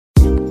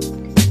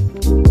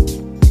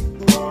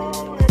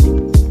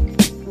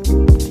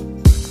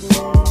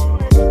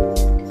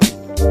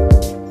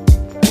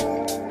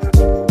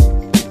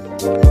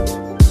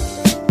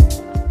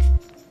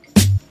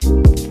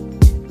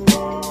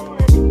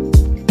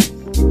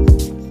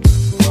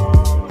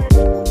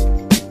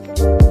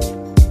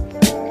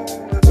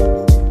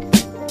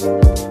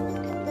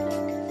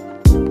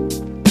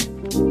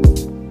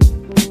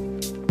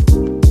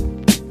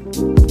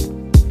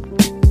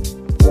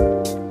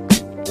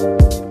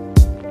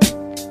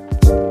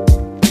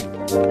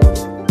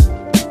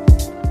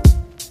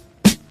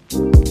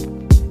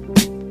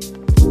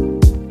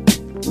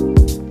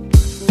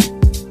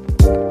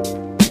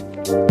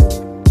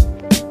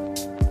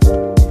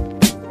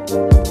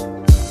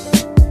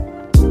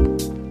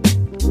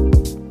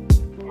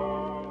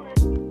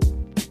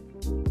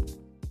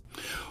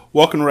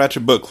Welcome to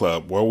Ratchet Book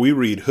Club, where we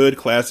read hood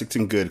classics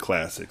and good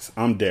classics.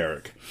 I'm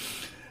Derek.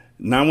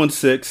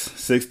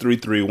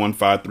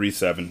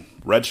 916-633-1537.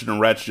 Ratchet and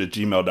Ratchet at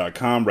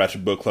gmail.com.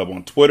 Ratchet Book Club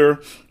on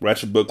Twitter.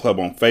 Ratchet Book Club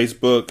on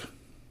Facebook.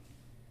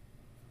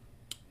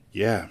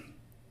 Yeah.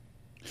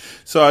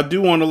 So I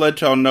do want to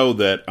let y'all know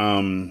that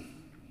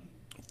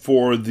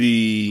for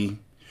the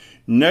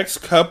next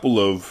couple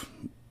of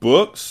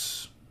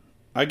books,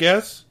 I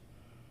guess,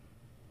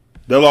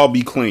 they'll all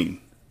be clean.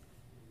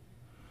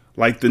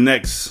 Like the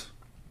next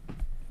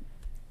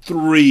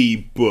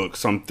 3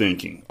 books, I'm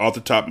thinking, off the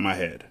top of my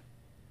head.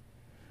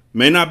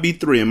 May not be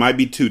 3, it might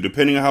be 2,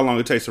 depending on how long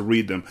it takes to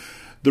read them.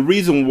 The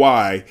reason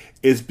why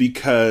is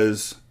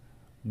because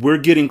we're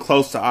getting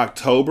close to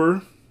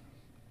October.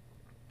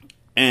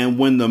 And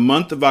when the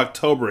month of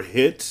October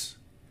hits,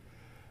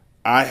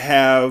 I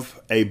have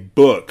a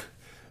book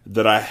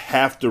that I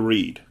have to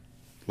read.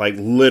 Like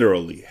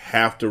literally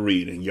have to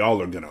read. And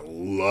y'all are going to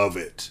love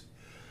it.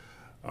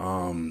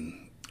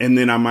 And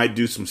then I might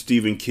do some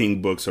Stephen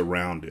King books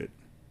around it.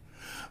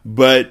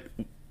 But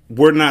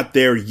we're not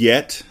there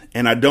yet.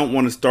 And I don't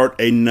want to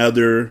start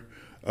another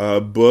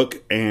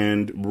book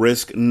and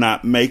risk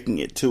not making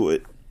it to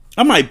it.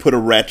 I might put a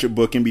Ratchet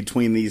book in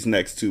between these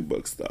next 2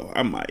 books, though.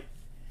 I might.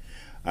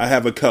 I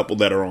have a couple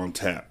that are on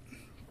tap.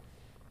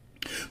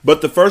 But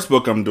the first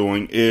book I'm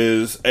doing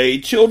is a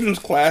children's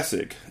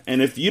classic.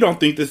 And if you don't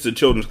think this is a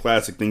children's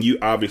classic, then you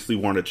obviously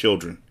weren't a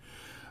children.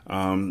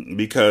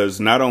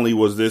 Because not only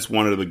was this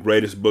one of the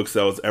greatest books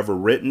that was ever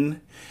written,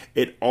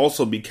 it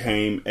also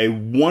became a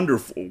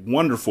wonderful,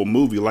 wonderful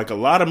movie. Like a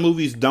lot of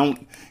movies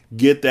don't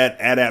get that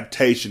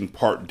adaptation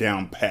part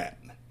down pat.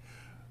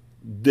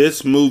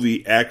 This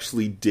movie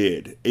actually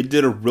did. It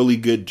did a really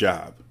good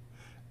job.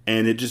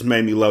 And it just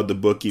made me love the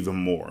book even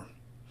more.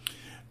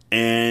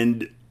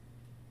 And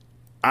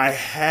I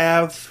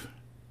have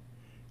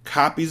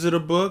copies of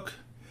the book.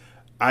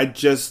 I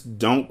just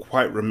don't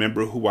quite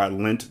remember who I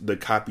lent the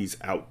copies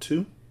out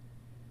to,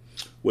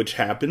 which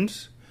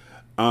happens.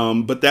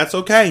 But that's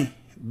okay,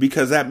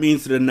 because that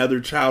means that another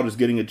child is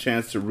getting a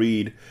chance to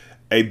read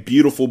a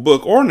beautiful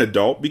book, or an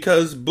adult,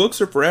 because books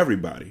are for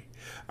everybody.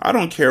 I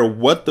don't care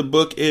what the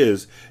book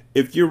is.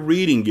 If you're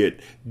reading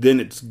it, then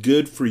it's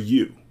good for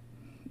you.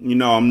 You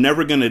know, I'm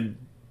never going to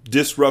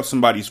disrupt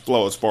somebody's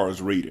flow as far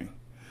as reading.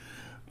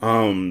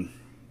 But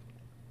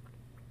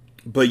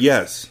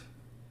yes.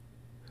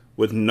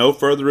 With no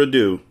further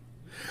ado,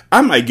 I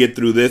might get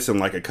through this in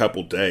like a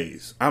couple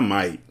days. I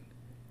might.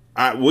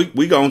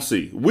 We gonna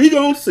see. We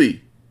gonna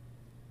see.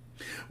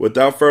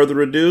 Without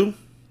further ado,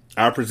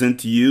 I present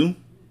to you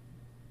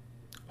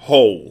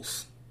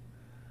Holes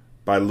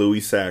by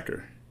Louis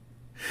Sachar.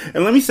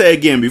 And let me say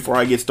again before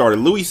I get started,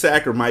 Louis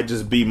Sachar might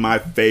just be my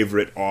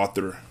favorite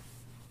author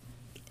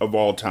of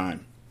all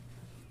time.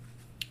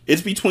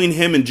 It's between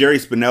him and Jerry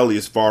Spinelli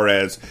as far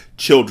as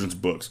children's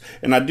books.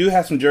 And I do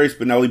have some Jerry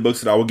Spinelli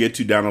books that I will get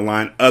to down the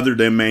line other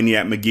than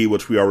Maniac McGee,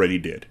 which we already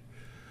did.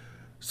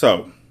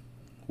 So,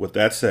 with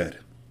that said,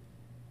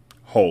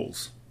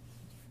 Holes.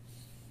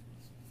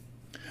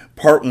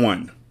 Part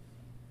 1.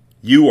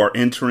 You are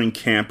entering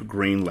Camp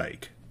Green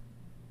Lake.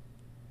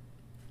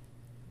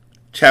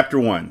 Chapter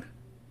 1.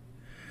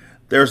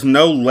 There's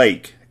no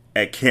lake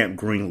at Camp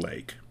Green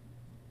Lake.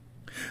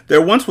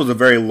 There once was a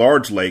very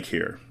large lake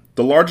here.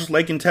 The largest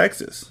lake in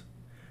Texas.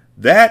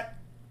 That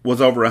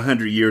was over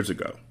 100 years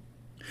ago.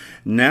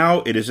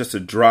 Now it is just a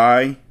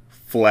dry,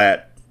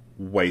 flat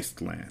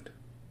wasteland.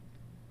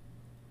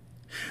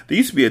 There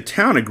used to be a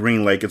town at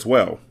Green Lake as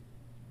well.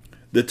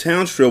 The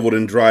town shriveled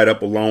and dried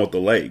up along with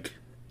the lake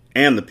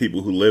and the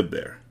people who lived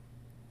there.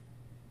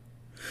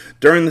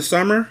 During the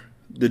summer,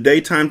 the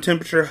daytime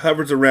temperature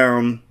hovers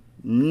around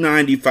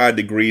 95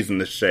 degrees in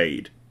the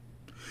shade,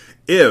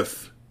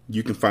 if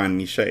you can find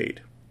any shade.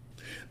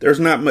 There's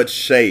not much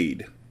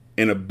shade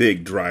in a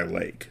big dry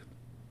lake.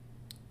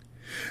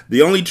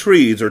 The only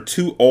trees are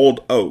 2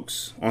 old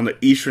oaks on the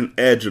eastern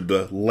edge of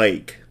the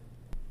lake.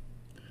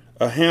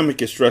 A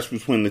hammock is stretched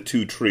between the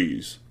 2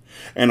 trees,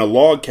 and a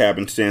log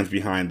cabin stands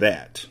behind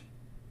that.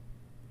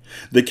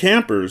 The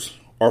campers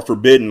are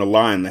forbidden to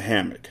lie in the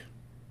hammock.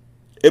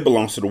 It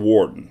belongs to the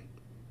warden.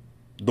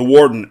 The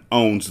warden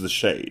owns the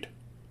shade.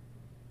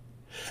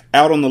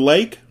 Out on the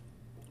lake,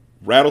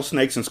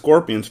 rattlesnakes and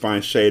scorpions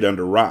find shade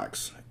under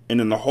rocks and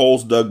in the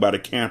holes dug by the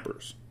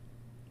campers.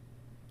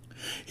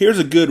 Here's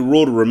a good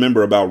rule to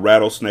remember about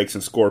rattlesnakes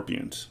and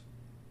scorpions.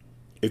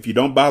 If you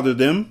don't bother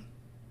them,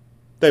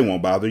 they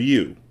won't bother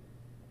you.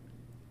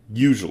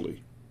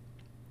 Usually.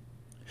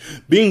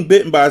 Being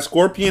bitten by a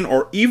scorpion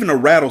or even a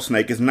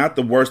rattlesnake is not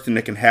the worst thing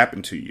that can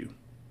happen to you.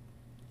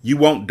 You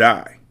won't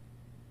die.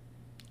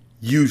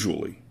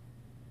 Usually.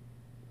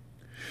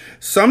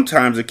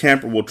 Sometimes a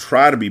camper will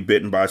try to be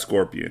bitten by a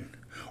scorpion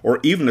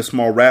or even a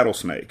small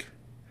rattlesnake.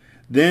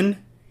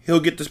 Then he'll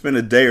get to spend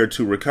a day or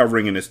 2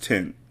 recovering in his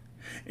tent,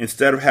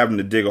 instead of having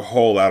to dig a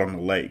hole out on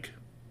the lake.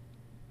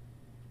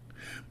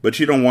 But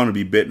you don't want to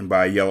be bitten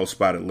by a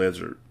yellow-spotted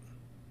lizard.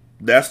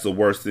 That's the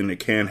worst thing that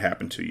can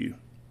happen to you.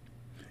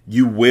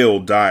 You will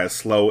die a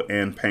slow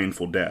and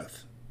painful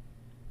death.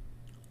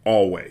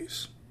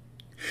 always.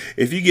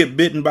 If you get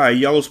bitten by a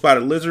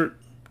yellow-spotted lizard,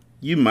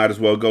 you might as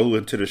well go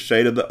into the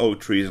shade of the oak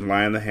trees and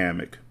lie in the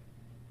hammock.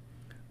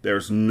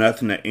 There's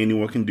nothing that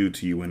anyone can do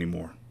to you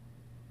anymore.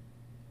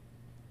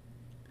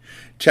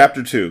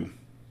 Chapter 2.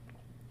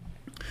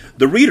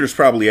 The reader's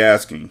probably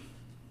asking,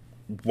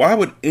 why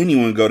would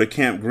anyone go to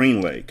Camp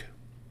Green Lake?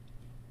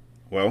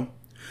 Well,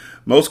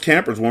 most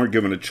campers weren't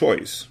given a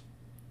choice.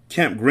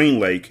 Camp Green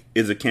Lake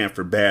is a camp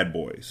for bad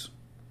boys.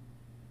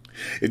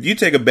 If you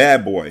take a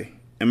bad boy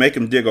and make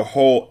him dig a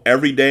hole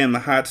every day in the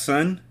hot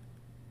sun,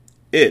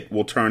 it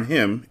will turn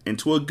him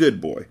into a good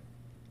boy.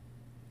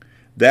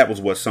 That was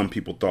what some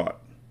people thought.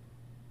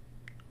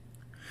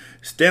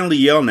 Stanley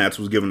Yelnats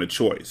was given a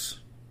choice.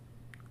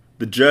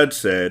 The judge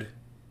said,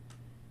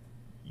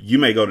 you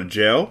may go to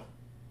jail,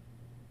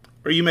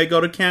 or you may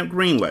go to Camp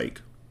Green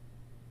Lake.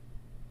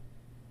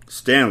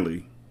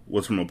 Stanley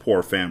was from a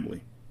poor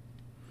family.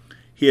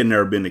 He had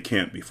never been to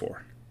camp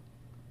before.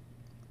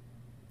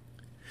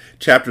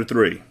 Chapter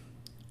 3.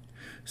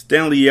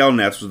 Stanley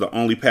Yelnats was the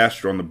only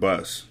passenger on the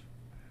bus,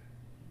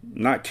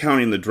 not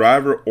counting the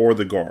driver or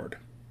the guard.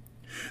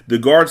 The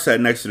guard sat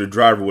next to the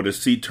driver with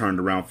his seat turned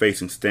around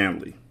facing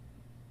Stanley.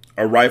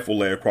 A rifle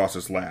lay across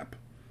his lap.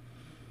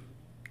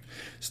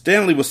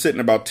 Stanley was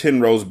sitting about 10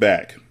 rows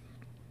back,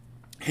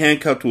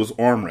 handcuffed to his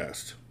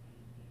armrest.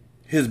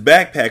 His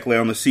backpack lay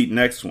on the seat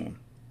next to him.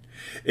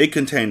 It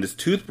contained his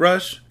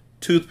toothbrush,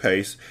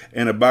 toothpaste,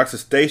 and a box of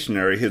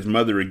stationery his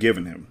mother had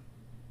given him.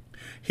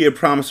 He had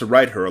promised to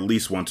write her at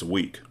least once a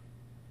week.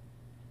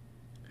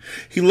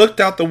 He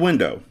looked out the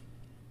window,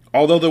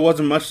 although there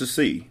wasn't much to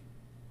see.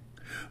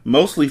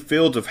 Mostly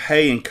fields of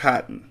hay and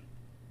cotton.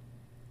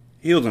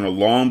 He was on a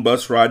long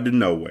bus ride to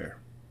nowhere.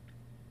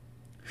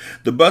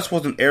 The bus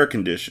wasn't air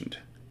conditioned,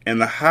 and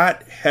the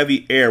hot,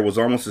 heavy air was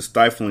almost as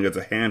stifling as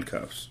the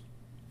handcuffs.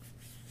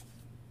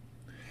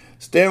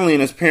 Stanley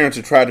and his parents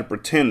had tried to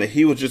pretend that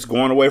he was just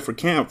going away for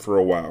camp for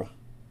a while,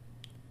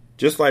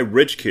 just like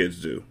rich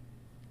kids do.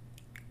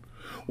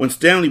 When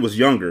Stanley was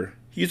younger,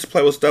 he used to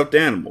play with stuffed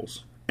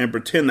animals and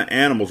pretend the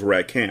animals were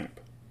at camp.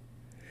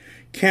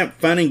 Camp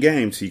Fun and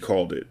Games, he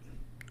called it.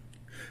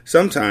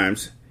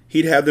 Sometimes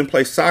he'd have them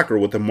play soccer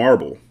with a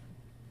marble.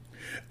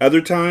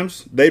 Other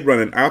times, they'd run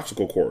an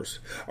obstacle course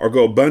or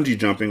go bungee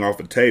jumping off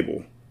a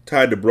table,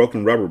 tied to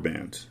broken rubber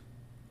bands.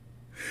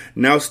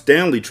 Now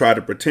Stanley tried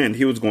to pretend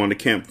he was going to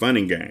Camp Fun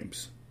and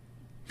Games.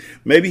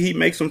 Maybe he'd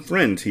make some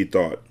friends, he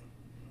thought.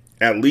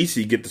 At least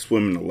he'd get to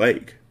swim in the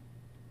lake.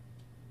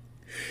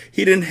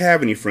 He didn't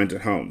have any friends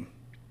at home.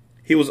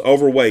 He was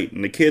overweight,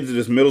 and the kids at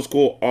his middle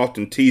school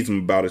often teased him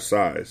about his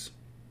size.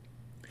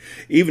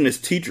 Even his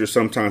teachers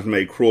sometimes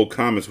made cruel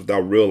comments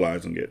without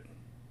realizing it.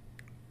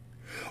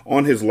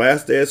 On his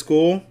last day at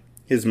school,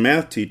 his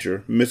math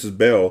teacher, Mrs.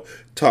 Bell,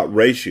 taught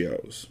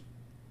ratios.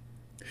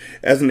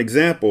 As an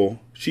example,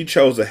 she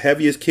chose the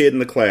heaviest kid in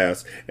the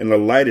class and the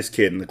lightest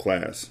kid in the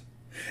class,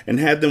 and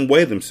had them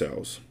weigh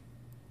themselves.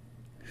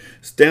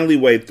 Stanley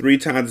weighed 3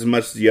 times as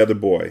much as the other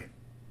boy.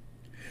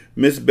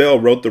 Miss Bell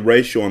wrote the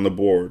ratio on the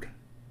board,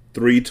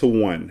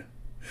 3-1,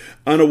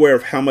 unaware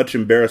of how much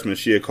embarrassment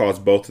she had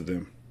caused both of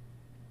them.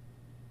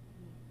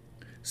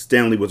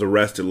 Stanley was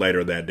arrested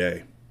later that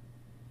day.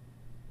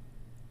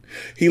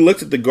 He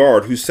looked at the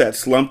guard who sat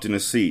slumped in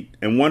his seat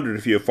and wondered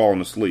if he had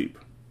fallen asleep.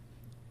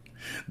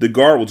 The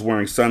guard was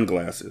wearing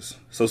sunglasses,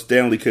 so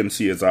Stanley couldn't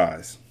see his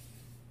eyes.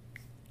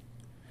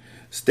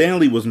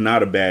 Stanley was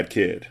not a bad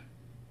kid.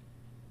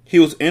 He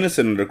was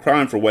innocent of the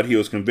crime for what he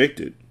was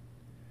convicted.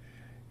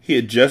 He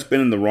had just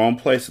been in the wrong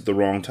place at the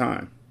wrong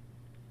time.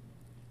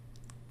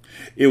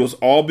 It was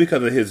all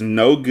because of his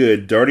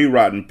no-good, dirty,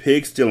 rotten,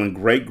 pig-stealing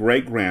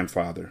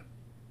great-great-grandfather.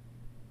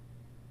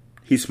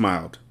 He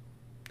smiled.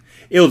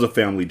 It was a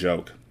family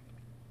joke.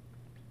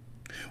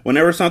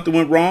 Whenever something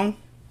went wrong,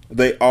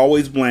 they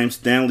always blamed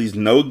Stanley's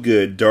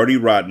no-good, dirty,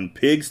 rotten,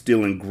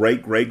 pig-stealing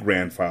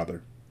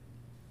great-great-grandfather.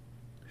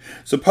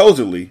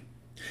 Supposedly,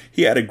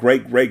 he had a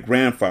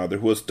great-great-grandfather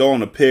who had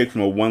stolen a pig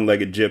from a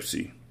one-legged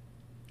gypsy,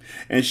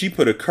 and she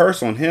put a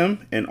curse on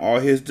him and all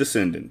his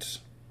descendants.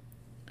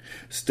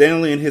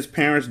 Stanley and his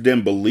parents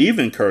didn't believe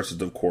in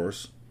curses, of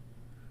course,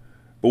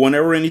 but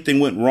whenever anything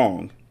went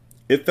wrong,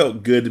 it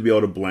felt good to be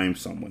able to blame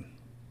someone.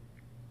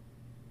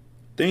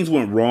 Things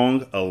went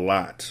wrong a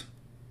lot.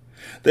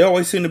 They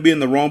always seemed to be in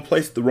the wrong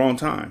place at the wrong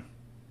time.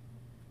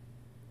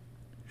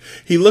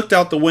 He looked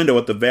out the window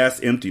at the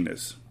vast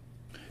emptiness.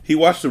 He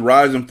watched the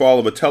rise and fall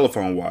of a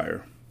telephone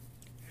wire.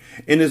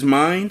 In his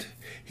mind,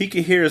 he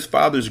could hear his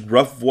father's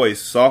gruff voice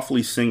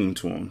softly singing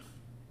to him.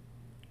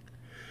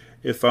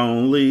 If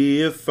only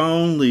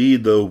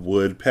the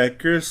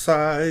woodpecker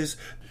sighs,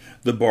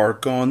 the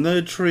bark on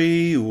the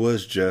tree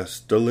was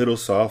just a little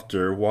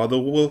softer, while the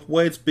wolf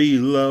waits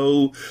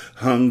below,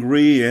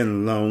 hungry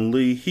and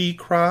lonely, he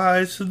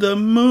cries to the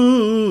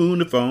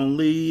moon, if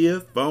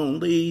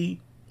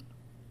only.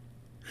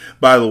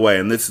 By the way,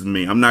 and this is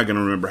me, I'm not going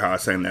to remember how I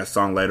sang that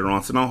song later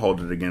on, so don't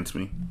hold it against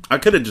me. I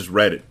could have just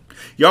read it.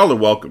 Y'all are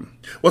welcome.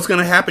 What's going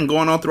to happen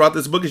going on throughout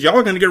this book is y'all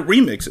are going to get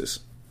remixes.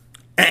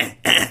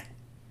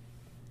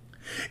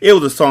 It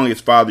was a song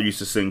his father used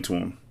to sing to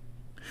him.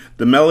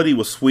 The melody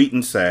was sweet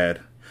and sad,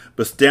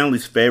 but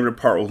Stanley's favorite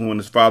part was when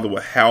his father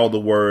would howl the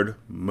word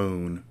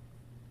moon.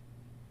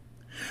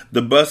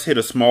 The bus hit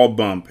a small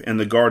bump, and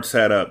the guard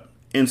sat up,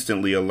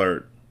 instantly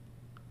alert.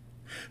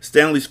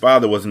 Stanley's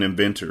father was an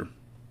inventor.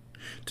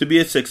 To be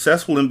a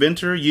successful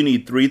inventor, you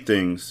need 3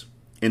 things: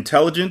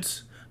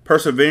 intelligence,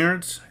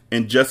 perseverance,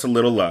 and just a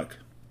little luck.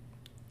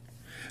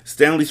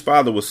 Stanley's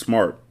father was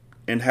smart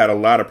and had a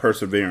lot of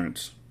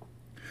perseverance.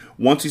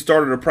 Once he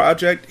started a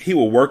project, he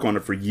would work on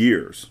it for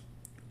years,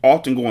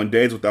 often going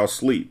days without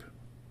sleep.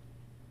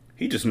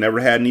 He just never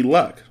had any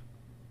luck.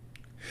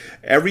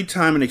 Every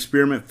time an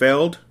experiment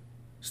failed,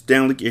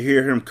 Stanley could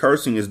hear him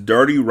cursing his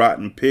dirty,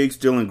 rotten,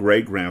 pig-stealing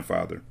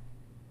great-grandfather.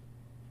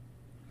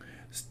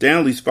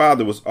 Stanley's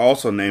father was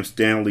also named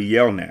Stanley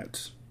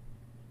Yelnats.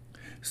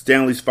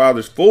 Stanley's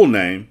father's full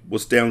name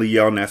was Stanley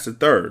Yelnats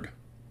III.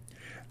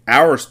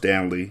 Our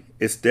Stanley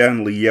is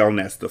Stanley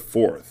Yelnats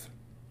IV.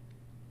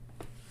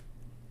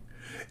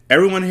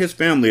 Everyone in his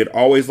family had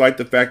always liked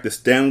the fact that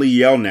Stanley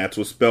Yelnats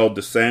was spelled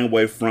the same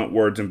way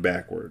frontwards and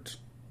backwards.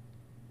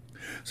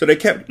 So they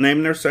kept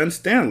naming their son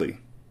Stanley.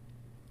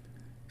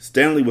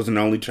 Stanley was an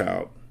only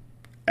child,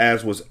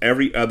 as was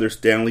every other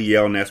Stanley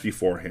Yelnats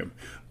before him.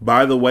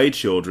 By the way,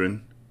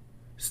 children,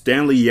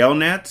 Stanley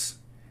Yelnats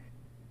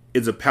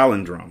is a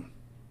palindrome.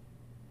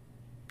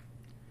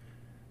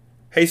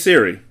 Hey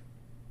Siri,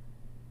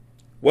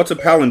 what's a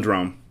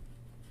palindrome?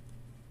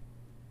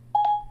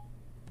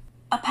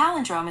 A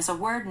palindrome is a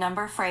word,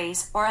 number,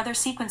 phrase, or other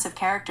sequence of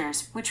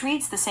characters which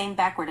reads the same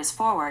backward as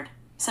forward,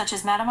 such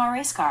as Madame our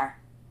race car.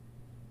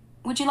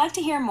 Would you like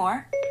to hear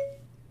more?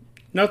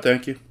 No,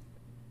 thank you.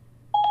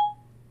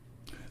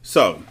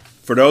 So,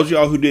 for those of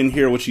y'all who didn't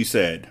hear what she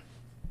said,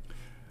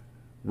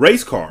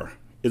 race car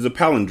is a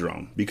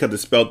palindrome because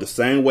it's spelled the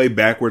same way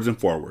backwards and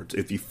forwards.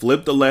 If you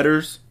flip the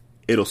letters,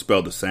 it'll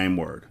spell the same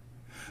word.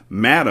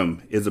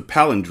 Madam is a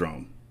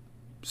palindrome.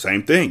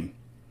 Same thing.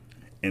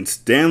 And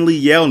Stanley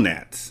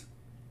Yelnats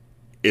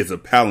is a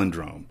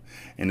palindrome.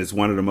 And it's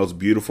one of the most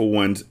beautiful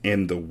ones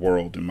in the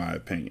world, in my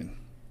opinion.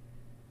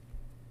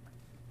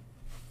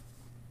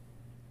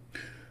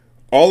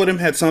 All of them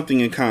had something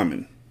in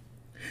common.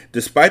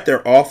 Despite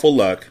their awful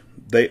luck,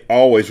 they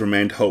always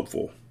remained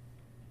hopeful.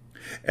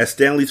 As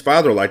Stanley's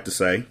father liked to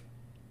say,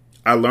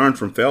 I learned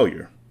from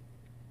failure.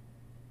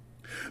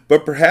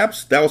 But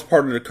perhaps that was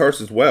part of the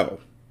curse as well.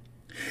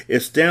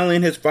 If Stanley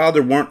and his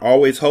father weren't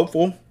always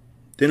hopeful,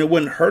 then it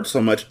wouldn't hurt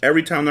so much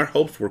every time their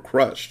hopes were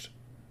crushed.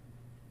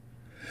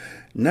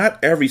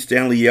 Not every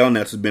Stanley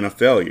Yelnats has been a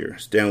failure,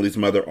 Stanley's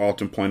mother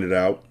often pointed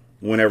out,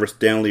 whenever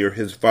Stanley or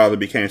his father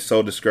became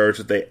so discouraged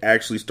that they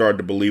actually started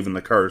to believe in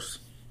the curse.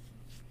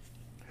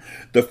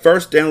 The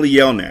first Stanley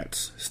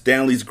Yelnats,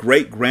 Stanley's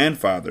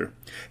great-grandfather,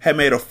 had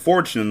made a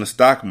fortune in the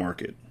stock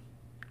market.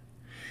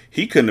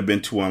 He couldn't have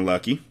been too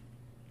unlucky.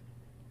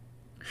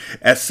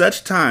 At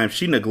such times,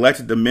 she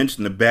neglected to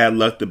mention the bad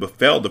luck that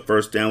befell the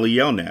first Stanley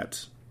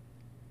Yelnats.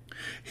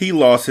 He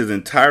lost his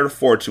entire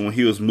fortune when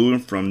he was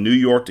moving from New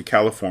York to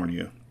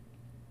California.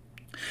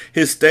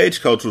 His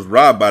stagecoach was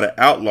robbed by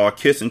the outlaw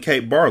Kissing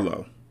Kate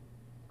Barlow.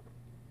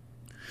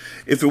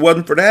 If it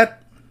wasn't for that,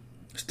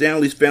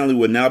 Stanley's family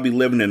would now be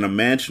living in a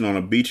mansion on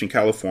a beach in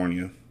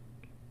California.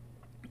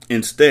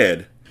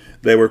 Instead,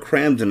 they were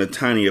crammed in a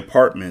tiny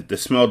apartment that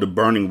smelled of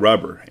burning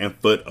rubber and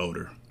foot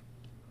odor.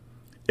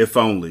 If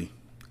only.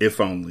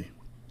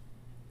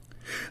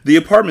 The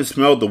apartment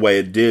smelled the way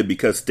it did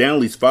because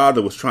Stanley's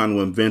father was trying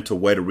to invent a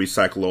way to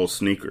recycle old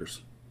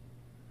sneakers.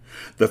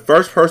 The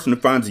first person who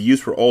finds a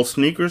use for old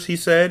sneakers, he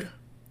said,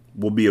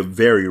 will be a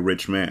very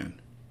rich man.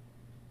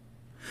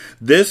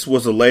 This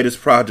was the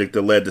latest project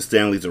that led to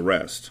Stanley's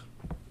arrest.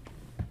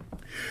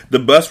 The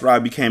bus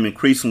ride became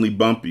increasingly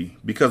bumpy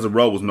because the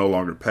road was no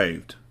longer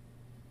paved.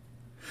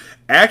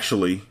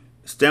 Actually,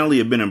 Stanley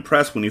had been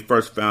impressed when he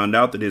first found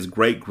out that his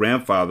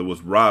great-grandfather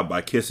was robbed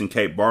by Kissing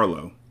Kate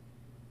Barlow.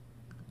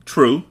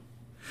 True,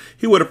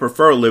 he would have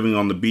preferred living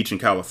on the beach in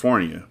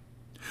California,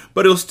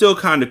 but it was still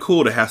kind of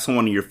cool to have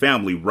someone in your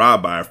family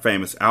robbed by a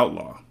famous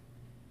outlaw.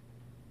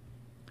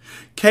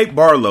 Kate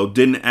Barlow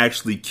didn't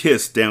actually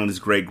kiss Stanley's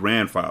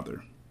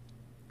great-grandfather.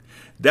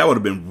 That would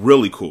have been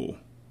really cool,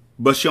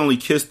 but she only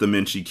kissed the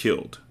men she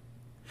killed.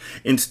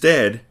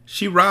 Instead,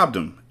 she robbed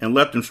him and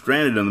left him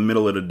stranded in the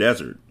middle of the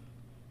desert.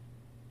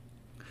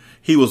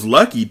 He was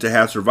lucky to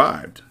have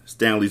survived,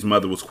 Stanley's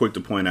mother was quick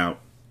to point out.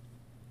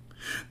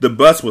 The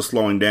bus was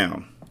slowing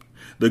down.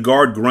 The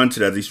guard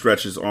grunted as he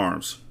stretched his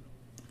arms.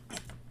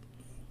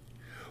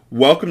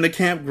 "Welcome to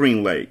Camp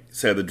Green Lake,"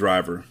 said the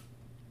driver.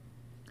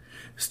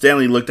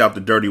 Stanley looked out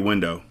the dirty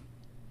window.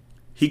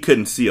 He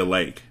couldn't see a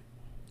lake,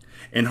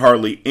 and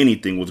hardly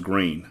anything was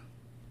green.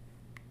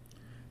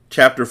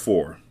 Chapter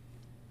 4.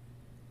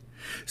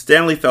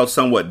 Stanley felt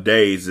somewhat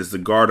dazed as the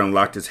guard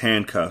unlocked his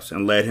handcuffs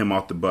and led him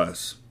off the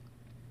bus.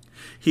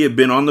 He had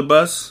been on the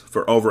bus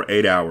for over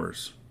 8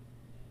 hours.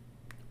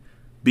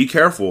 "Be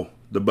careful,"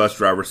 the bus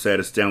driver said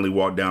as Stanley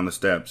walked down the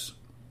steps.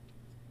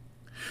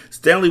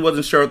 Stanley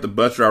wasn't sure if the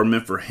bus driver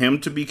meant for him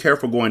to be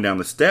careful going down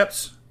the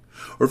steps,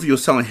 or if he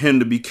was telling him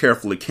to be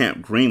careful at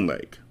Camp Green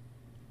Lake.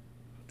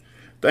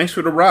 "Thanks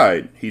for the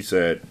ride," he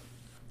said.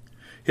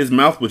 His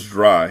mouth was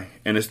dry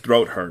and his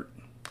throat hurt.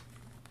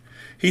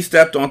 He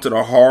stepped onto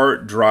the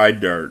hard, dry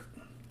dirt.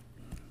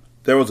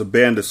 There was a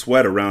band of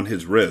sweat around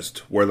his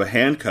wrist where the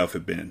handcuff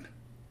had been.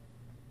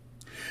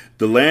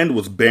 The land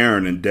was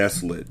barren and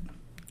desolate.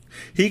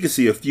 He could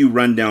see a few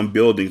rundown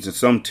buildings and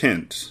some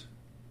tents.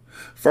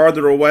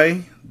 Farther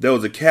away, there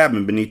was a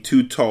cabin beneath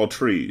 2 tall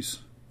trees.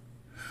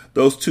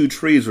 Those 2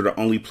 trees were the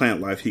only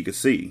plant life he could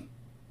see.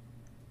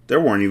 There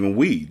weren't even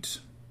weeds.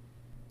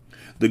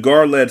 The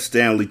guard led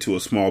Stanley to a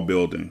small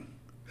building.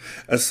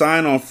 A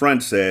sign on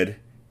front said,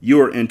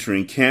 "You are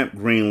entering Camp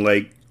Green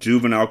Lake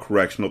Juvenile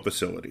Correctional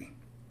Facility."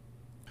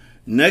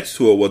 Next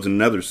to it was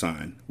another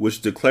sign,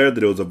 which declared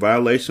that it was a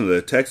violation of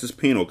the Texas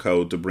Penal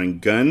Code to bring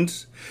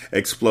guns,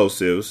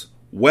 explosives,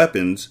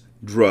 weapons,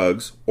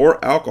 drugs,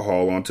 or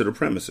alcohol onto the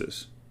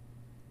premises.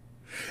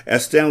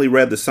 As Stanley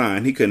read the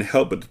sign, he couldn't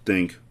help but to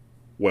think,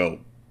 well,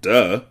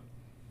 duh.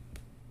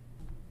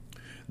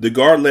 The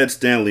guard led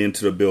Stanley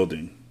into the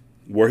building,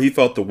 where he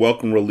felt the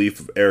welcome relief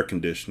of air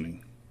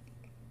conditioning.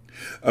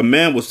 A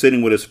man was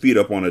sitting with his feet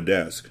up on a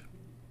desk.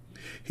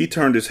 He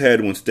turned his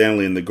head when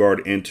Stanley and the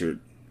guard entered,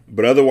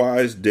 but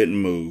otherwise didn't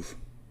move.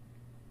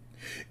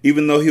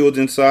 Even though he was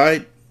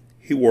inside,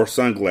 he wore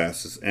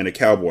sunglasses and a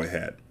cowboy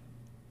hat.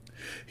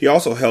 He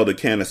also held a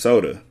can of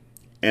soda,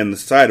 and the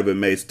sight of it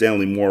made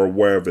Stanley more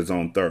aware of his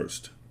own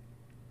thirst.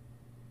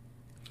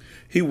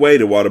 He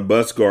waited while the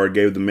bus guard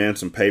gave the man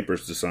some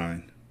papers to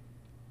sign.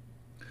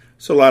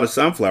 "It's a lot of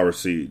sunflower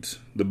seeds,"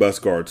 the bus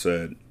guard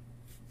said.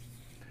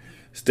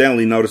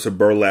 Stanley noticed a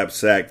burlap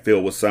sack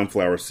filled with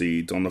sunflower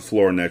seeds on the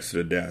floor next to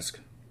the desk.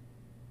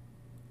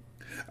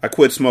 "I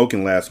quit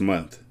smoking last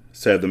month,"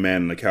 said the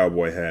man in the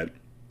cowboy hat.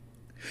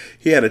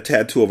 He had a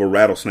tattoo of a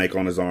rattlesnake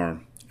on his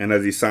arm, and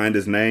as he signed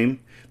his name,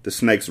 the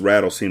snake's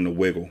rattle seemed to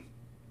wiggle.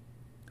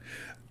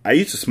 "I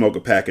used to smoke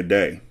a pack a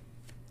day.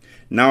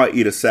 Now I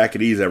eat a sack of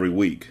these every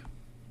week."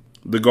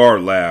 The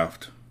guard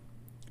laughed.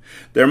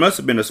 There must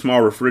have been a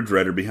small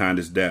refrigerator behind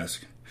his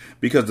desk,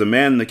 because the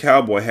man in the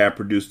cowboy hat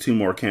produced 2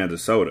 more cans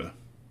of soda.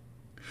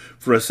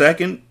 For a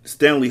second,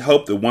 Stanley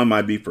hoped that one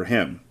might be for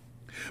him,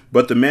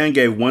 but the man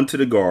gave one to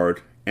the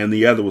guard, and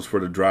the other was for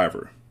the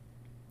driver.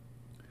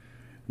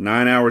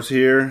 9 hours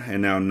here,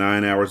 and now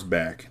 9 hours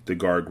back, the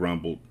guard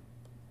grumbled.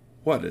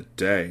 What a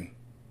day.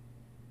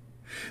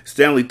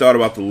 Stanley thought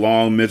about the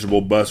long,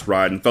 miserable bus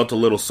ride and felt a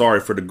little sorry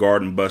for the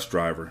guard and bus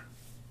driver.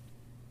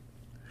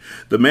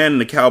 The man in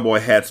the cowboy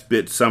hat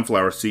spit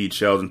sunflower seed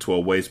shells into a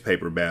waste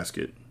paper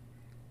basket.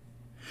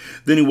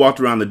 Then he walked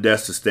around the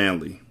desk to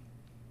Stanley.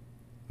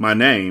 "My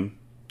name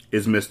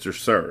is Mr.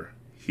 Sir,"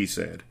 he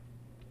said.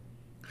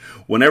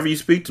 "Whenever you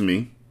speak to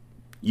me,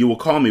 you will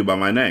call me by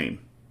my name.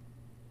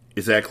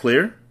 Is that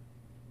clear?"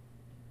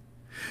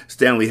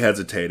 Stanley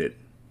hesitated.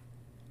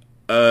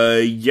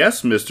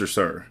 Yes, Mr.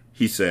 Sir,"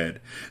 he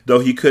said, though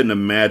he couldn't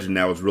imagine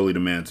that was really the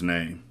man's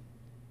name.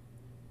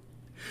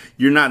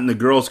 "You're not in the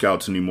Girl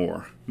Scouts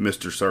anymore,"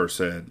 Mr. Sir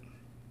said.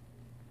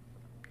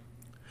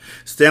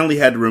 Stanley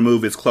had to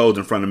remove his clothes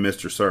in front of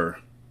Mr. Sir,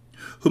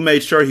 who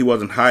made sure he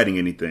wasn't hiding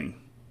anything.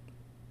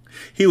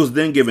 He was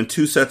then given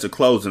 2 sets of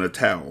clothes and a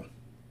towel.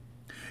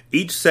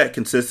 Each set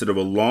consisted of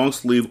a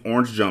long-sleeve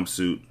orange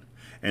jumpsuit,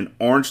 an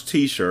orange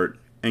t-shirt,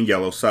 and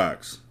yellow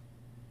socks.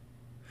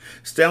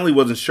 Stanley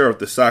wasn't sure if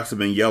the socks had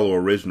been yellow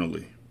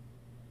originally.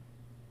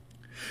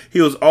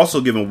 He was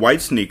also given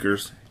white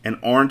sneakers, an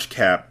orange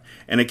cap,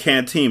 and a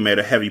canteen made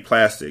of heavy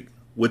plastic,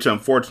 which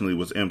unfortunately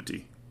was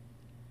empty.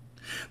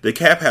 The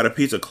cap had a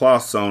piece of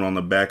cloth sewn on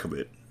the back of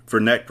it, for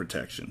neck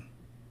protection.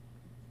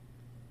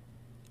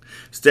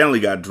 Stanley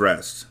got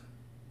dressed.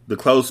 The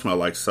clothes smelled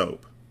like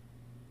soap.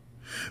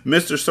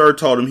 Mr. Sir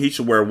told him he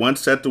should wear 1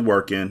 set to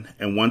work in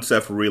and 1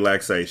 set for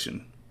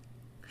relaxation.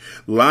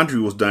 Laundry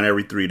was done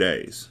every 3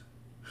 days.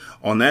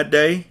 On that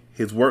day,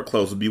 his work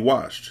clothes would be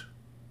washed.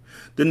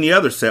 Then the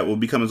other set would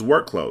become his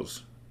work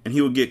clothes, and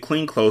he would get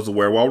clean clothes to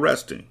wear while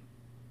resting.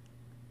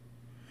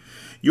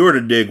 You are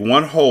to dig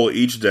 1 hole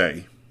each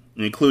day,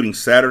 including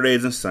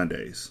Saturdays and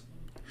Sundays.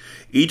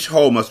 Each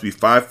hole must be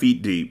 5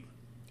 feet deep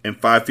and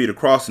 5 feet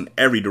across in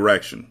every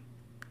direction.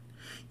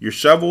 Your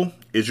shovel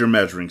is your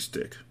measuring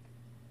stick.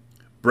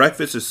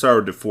 Breakfast is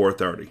served at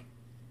 4:30.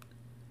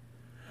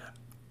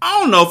 I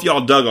don't know if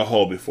y'all dug a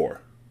hole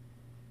before.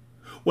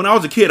 When I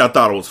was a kid, I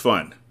thought it was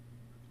fun.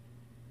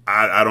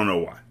 I don't know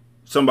why.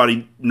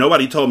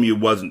 Nobody told me it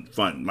wasn't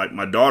fun. Like,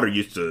 my daughter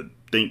used to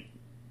think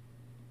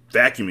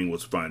vacuuming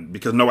was fun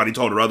because nobody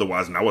told her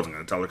otherwise, and I wasn't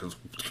going to tell her because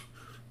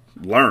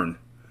learn.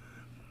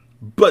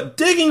 But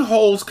digging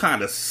holes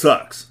kind of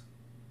sucks.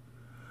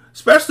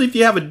 Especially if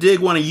you have a dig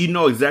one and you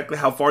know exactly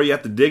how far you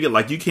have to dig it,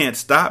 like you can't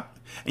stop,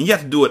 and you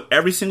have to do it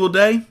every single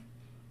day.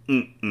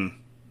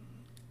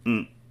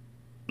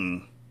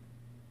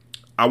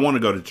 I want to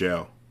go to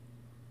jail.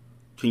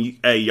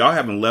 Hey, y'all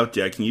haven't left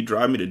yet. Can you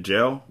drive me to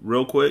jail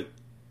real quick?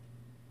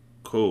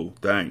 Cool,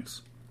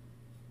 thanks.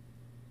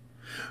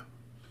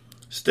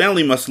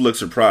 Stanley must have looked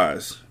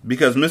surprised,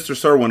 because Mr.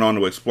 Sir went on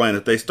to explain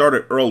that they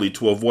started early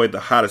to avoid the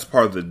hottest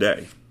part of the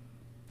day.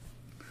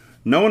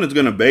 No one is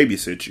going to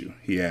babysit you,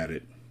 he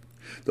added.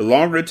 The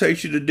longer it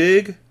takes you to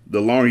dig,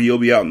 the longer you'll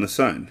be out in the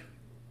sun.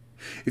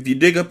 If you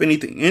dig up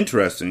anything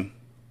interesting,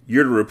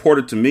 you're to report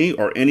it to me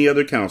or any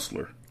other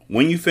counselor.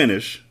 When you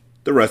finish,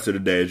 the rest of the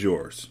day is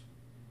yours.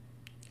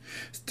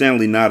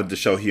 Stanley nodded to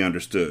show he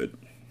understood.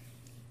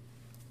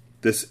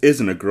 This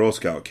isn't a Girl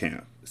Scout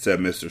camp, said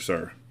Mr.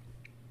 Sir.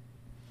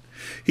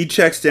 He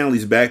checked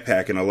Stanley's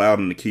backpack and allowed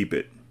him to keep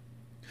it.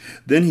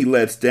 Then he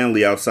led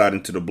Stanley outside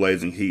into the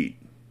blazing heat.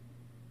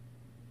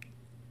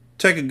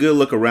 Take a good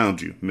look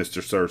around you,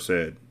 Mr. Sir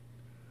said.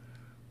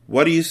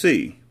 What do you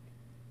see?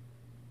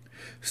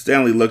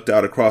 Stanley looked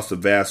out across the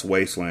vast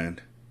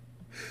wasteland.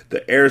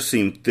 The air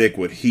seemed thick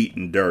with heat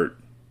and dirt.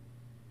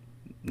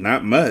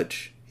 Not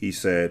much, he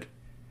said.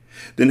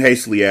 Then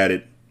hastily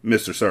added,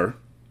 Mr. Sir.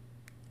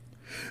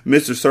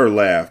 Mr. Sir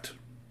laughed.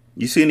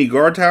 You see any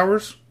guard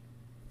towers?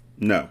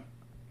 No.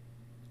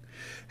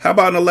 How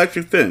about an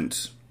electric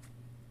fence?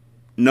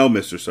 No,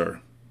 Mr.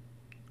 Sir.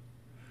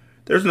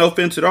 There's no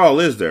fence at all,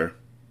 is there?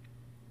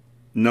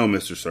 No,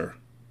 Mr. Sir.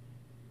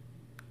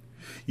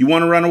 You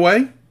want to run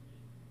away?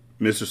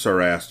 Mr. Sir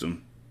asked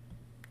him.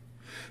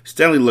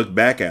 Stanley looked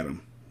back at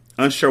him,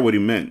 unsure what he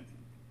meant.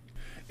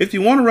 If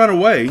you want to run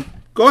away,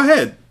 go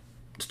ahead.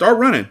 Start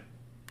running.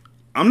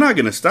 I'm not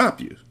going to stop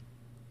you.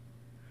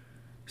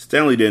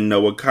 Stanley didn't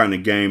know what kind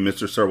of game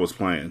Mr. Sir was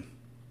playing.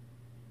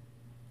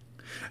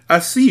 I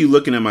see you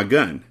looking at my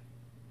gun.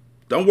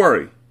 Don't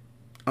worry.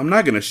 I'm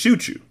not going to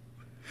shoot you.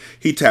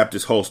 He tapped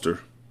his holster.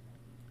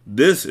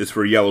 This is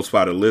for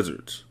yellow-spotted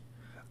lizards.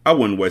 I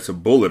wouldn't waste a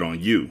bullet on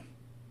you.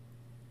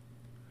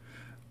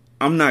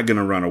 I'm not going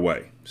to run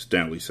away,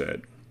 Stanley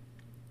said.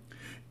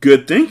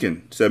 Good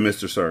thinking, said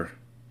Mr. Sir.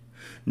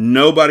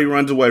 Nobody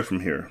runs away from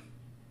here.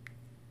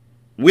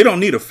 We don't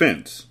need a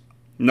fence.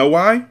 Know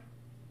why?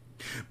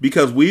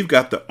 Because we've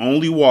got the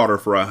only water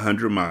for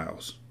 100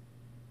 miles.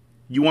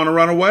 You want to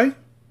run away?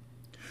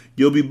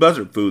 You'll be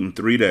buzzard food in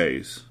 3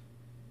 days.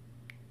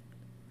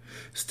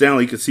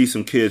 Stanley could see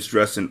some kids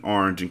dressed in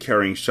orange and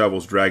carrying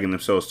shovels dragging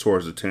themselves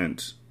towards the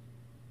tents.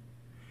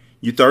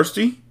 You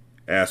thirsty?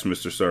 Asked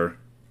Mr. Sir.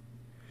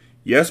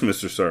 Yes,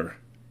 Mr. Sir,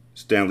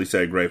 Stanley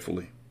said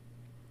gratefully.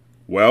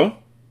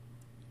 Well,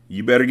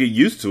 you better get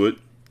used to it.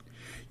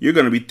 You're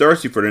going to be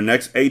thirsty for the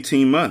next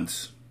 18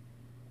 months.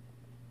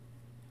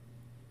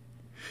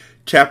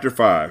 Chapter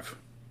 5.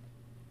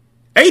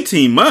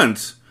 18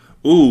 months?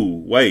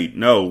 Ooh, wait,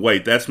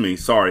 that's me.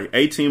 Sorry,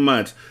 18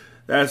 months.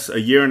 That's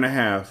a year and a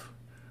half.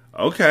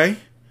 Okay.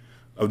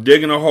 Of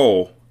digging a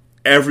hole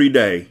every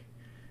day.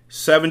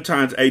 7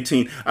 times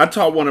 18. I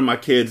taught one of my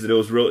kids that it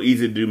was real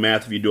easy to do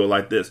math if you do it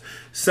like this.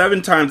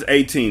 7 times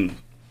 18.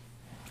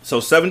 So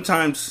 7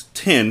 times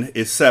 10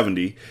 is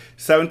 70.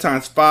 7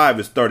 times 5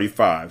 is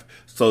 35.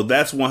 So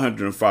that's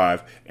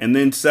 105. And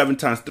then 7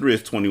 times 3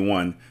 is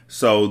 21.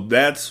 So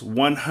that's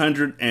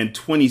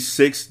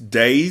 126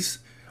 days.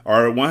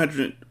 Or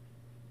 100...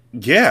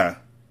 Yeah.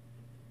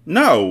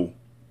 No.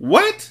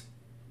 What?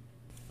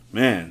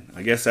 Man,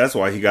 I guess that's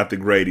why he got the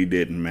grade he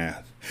did in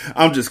math.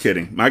 I'm just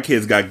kidding. My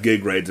kids got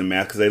good grades in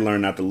math because they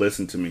learned not to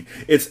listen to me.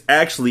 It's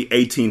actually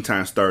 18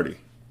 times 30.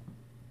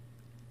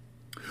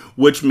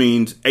 Which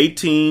means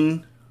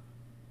 18,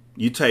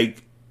 you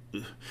take...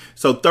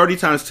 So 30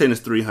 times 10 is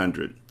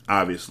 300,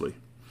 obviously.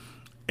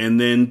 And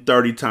then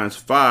 30 times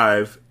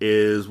 5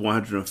 is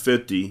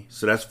 150.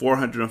 So that's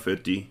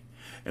 450.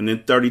 And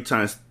then 30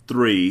 times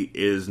 3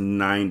 is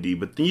 90.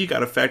 But then you got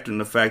to factor in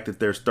the fact that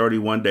there's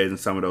 31 days in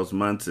some of those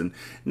months. And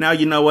now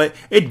you know what?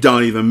 It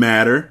don't even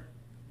matter.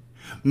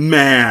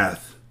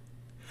 Math.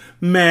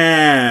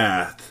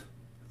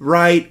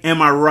 Right?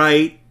 Am I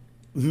right?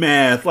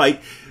 Math.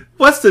 Like,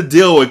 what's the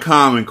deal with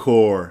Common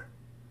Core?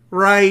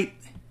 Right?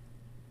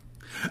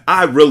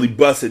 I really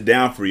bust it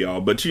down for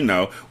y'all. But, you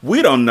know,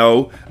 we don't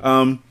know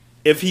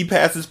if he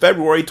passes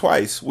February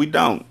twice. We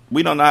don't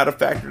know how to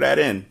factor that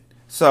in.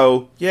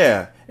 So,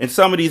 yeah. And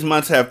some of these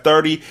months have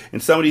 30,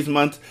 and some of these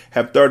months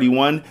have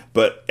 31,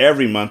 but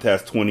every month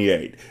has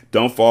 28.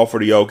 Don't fall for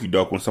the okie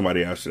doke when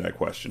somebody asks you that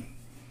question.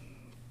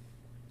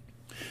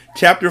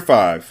 Chapter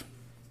 5.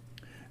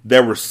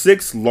 There were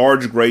 6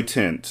 large gray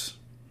tents,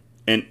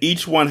 and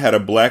each one had a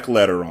black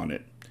letter on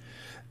it.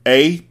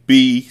 A,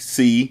 B,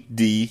 C,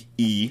 D,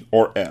 E,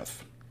 or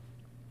F.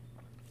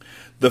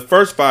 The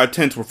first 5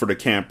 tents were for the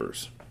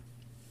campers.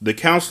 The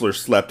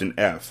counselors slept in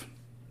F.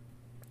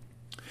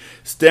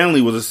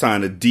 Stanley was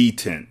assigned a D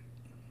tent.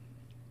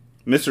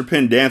 Mr.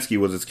 Pendanski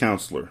was his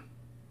counselor.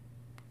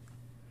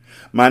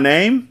 My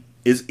name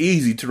is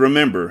easy to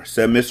remember,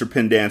 said Mr.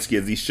 Pendanski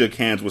as he shook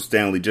hands with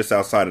Stanley just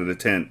outside of the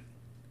tent.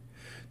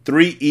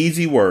 3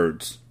 easy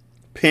words.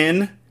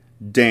 Pen,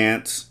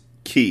 dance,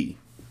 key.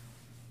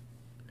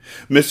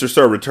 Mr.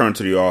 Sir returned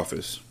to the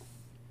office.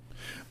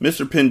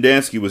 Mr.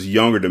 Pendanski was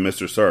younger than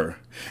Mr. Sir,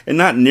 and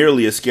not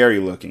nearly as scary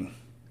looking.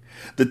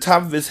 The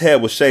top of his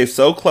head was shaved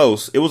so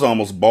close it was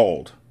almost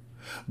bald.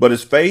 But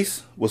his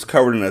face was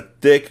covered in a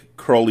thick,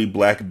 curly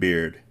black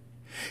beard.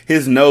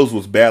 His nose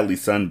was badly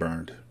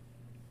sunburned.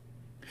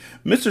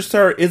 "Mr.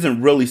 Sir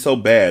isn't really so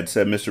bad,"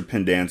 said Mr.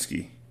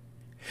 Pendanski.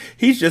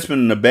 "He's just been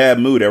in a bad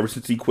mood ever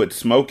since he quit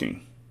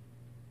smoking.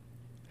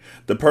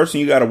 The person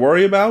you got to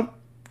worry about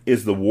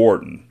is the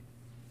warden.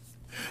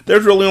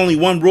 There's really only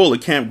one rule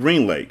at Camp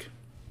Green Lake.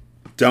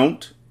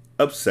 Don't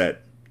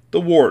upset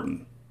the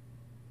warden."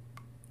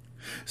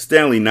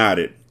 Stanley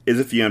nodded, as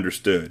if he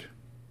understood.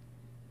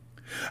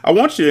 "I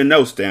want you to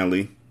know,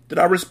 Stanley, that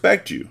I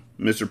respect you,"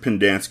 Mr.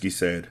 Pendanski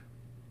said.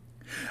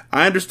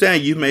 "I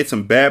understand you've made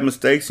some bad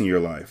mistakes in your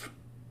life.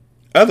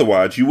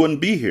 Otherwise, you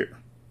wouldn't be here.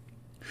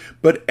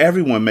 But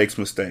everyone makes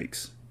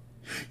mistakes.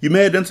 You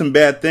may have done some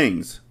bad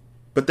things,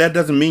 but that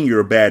doesn't mean you're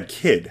a bad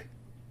kid."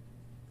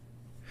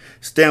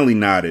 Stanley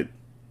nodded.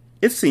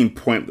 It seemed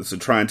pointless to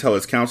try and tell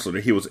his counselor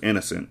that he was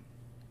innocent.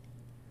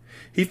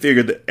 He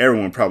figured that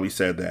everyone probably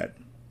said that.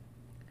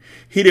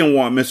 He didn't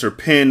want Mr.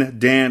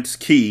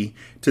 Pendanski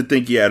to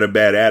think he had a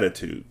bad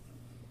attitude.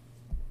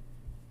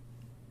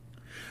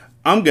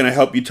 "I'm going to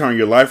help you turn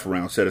your life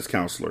around," said his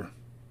counselor.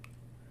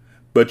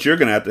 "But you're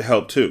going to have to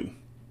help too.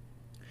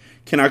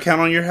 Can I count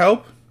on your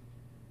help?"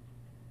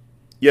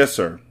 "Yes,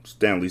 sir,"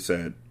 Stanley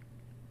said.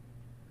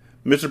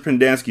 Mr.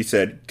 Pendanski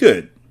said,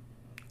 "Good,"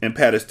 and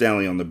patted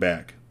Stanley on the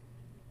back.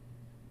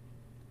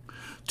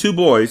 Two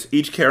boys,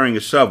 each carrying a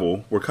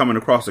shovel, were coming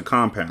across the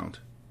compound.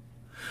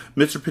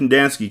 Mr.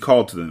 Pendanski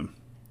called to them,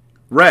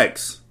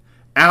 "Rex,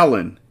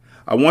 Alan,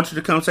 I want you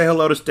to come say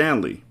hello to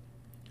Stanley.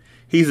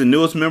 He's the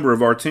newest member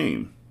of our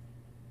team."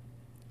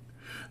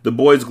 The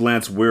boys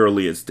glanced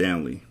wearily at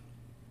Stanley.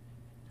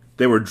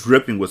 They were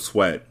dripping with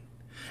sweat,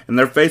 and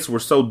their faces were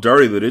so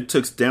dirty that it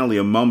took Stanley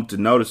a moment to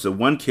notice that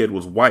one kid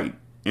was white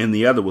and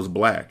the other was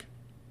black.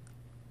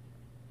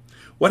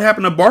 "What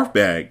happened to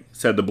Barfbag?"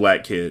 said the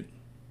black kid.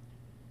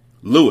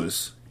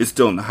 "Lewis is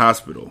still in the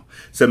hospital,"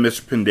 said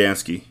Mr.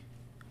 Pendanski.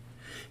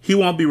 "He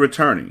won't be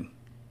returning."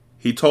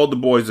 He told the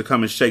boys to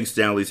come and shake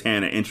Stanley's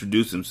hand and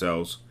introduce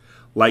themselves,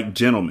 like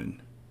gentlemen.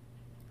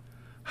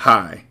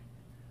 "Hi,"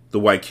 the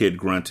white kid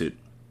grunted.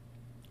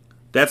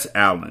 "That's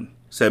Alan,"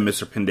 said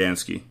Mr.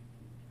 Pendanski.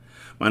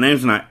 "My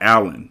name's not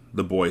Alan,"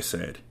 the boy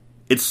said.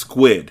 "It's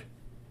Squid.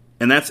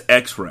 And that's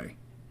X-Ray."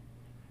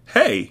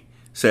 "Hey,"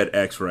 said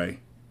X-Ray.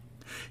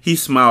 He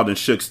smiled and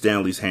shook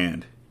Stanley's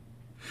hand.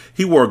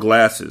 He wore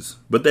glasses,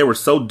 but they were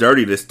so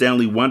dirty that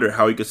Stanley wondered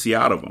how he could see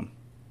out of them.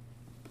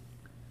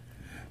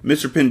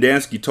 Mr.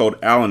 Pendanski told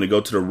Alan to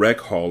go to the rec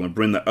hall and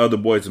bring the other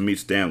boys to meet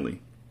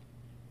Stanley.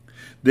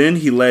 Then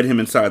he led him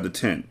inside the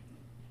tent.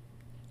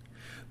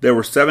 There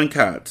were 7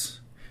 cots,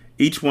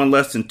 each one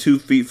less than 2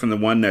 feet from the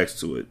one next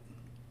to it.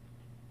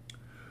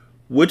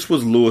 "Which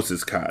was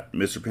Lewis's cot?"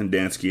 Mr.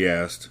 Pendanski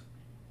asked.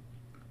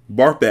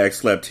 "Barfbag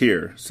slept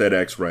here," said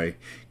X-Ray,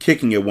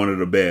 kicking at one of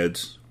the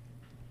beds.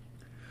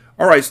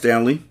 "All right,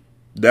 Stanley,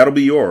 that'll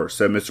be yours,"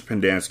 said Mr.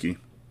 Pendanski.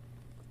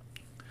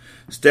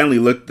 Stanley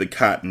looked at the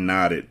cot and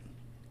nodded.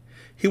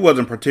 He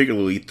wasn't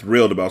particularly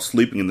thrilled about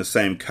sleeping in the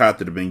same cot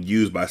that had been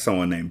used by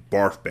someone named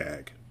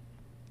Barfbag.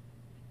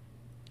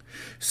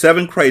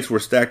 7 crates were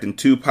stacked in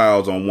 2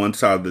 piles on one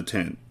side of the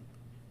tent.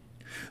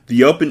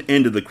 The open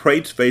end of the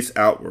crates faced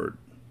outward.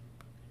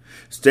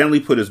 Stanley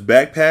put his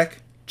backpack,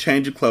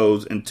 change of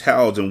clothes, and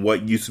towels in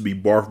what used to be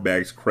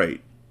Barfbag's crate.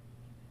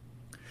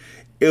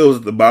 It was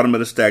at the bottom of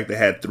the stack that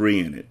had 3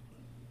 in it.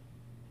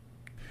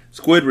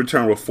 Squid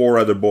returned with 4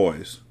 other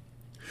boys.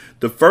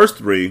 The first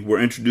 3 were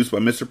introduced by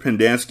Mr.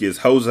 Pendanski as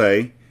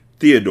Jose,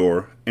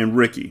 Theodore, and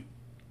Ricky.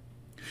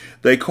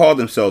 They called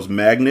themselves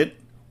Magnet,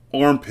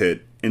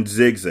 Armpit, and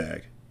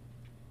Zigzag.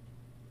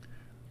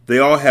 "They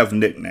all have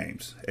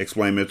nicknames,"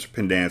 explained Mr.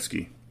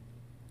 Pendanski.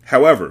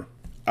 "However,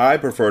 I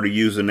prefer to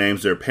use the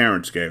names their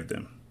parents gave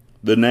them,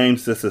 the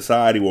names that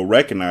society will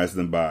recognize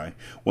them by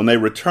when they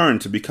return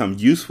to become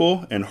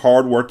useful and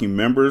hard-working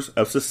members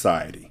of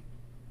society."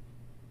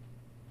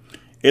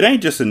 "It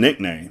ain't just a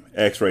nickname,"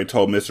 X-Ray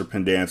told Mr.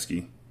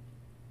 Pendanski.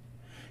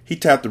 He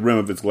tapped the rim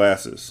of his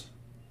glasses.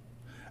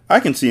 "I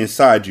can see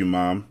inside you,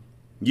 Mom.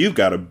 You've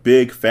got a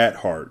big, fat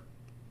heart."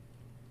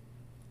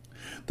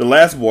 The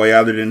last boy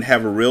either didn't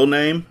have a real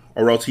name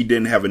or else he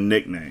didn't have a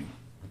nickname.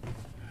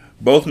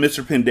 Both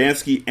Mr.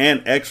 Pendanski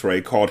and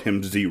X-Ray called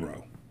him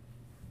Zero.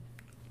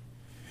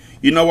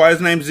 "You know why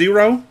his name's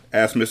Zero?"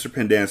 asked Mr.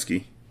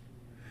 Pendanski.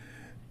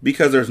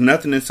 "Because there's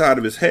nothing inside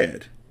of his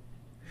head."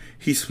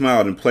 He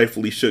smiled and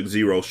playfully shook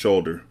Zero's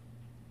shoulder.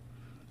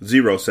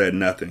 Zero said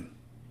nothing.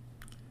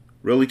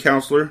 "Really,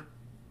 counselor?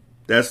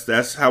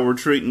 That's how we're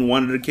treating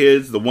one of the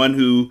kids, the one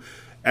who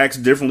acts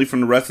differently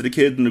from the rest of the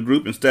kids in the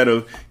group? Instead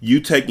of you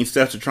taking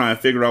steps to try and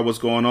figure out what's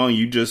going on,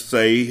 you just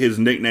say his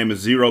nickname is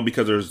Zero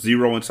because there's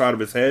zero inside of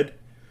his head?"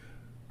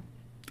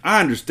 I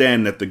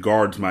understand that the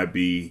guards might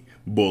be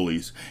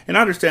bullies, and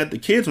I understand that the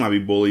kids might be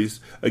bullies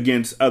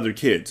against other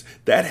kids.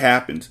 That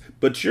happens,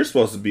 but you're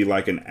supposed to be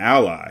like an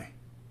ally.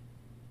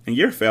 And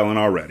you're failing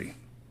already.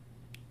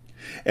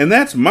 "And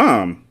that's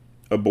Mom,"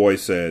 a boy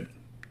said.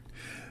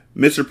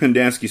 Mr.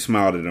 Pendanski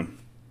smiled at him.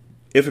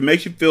 "If it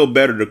makes you feel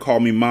better to call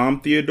me Mom,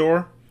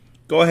 Theodore,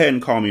 go ahead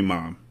and call me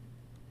Mom."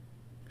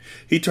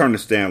 He turned to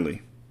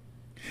Stanley.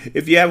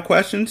 If you have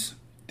questions,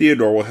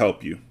 Theodore will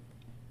help you.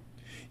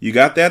 You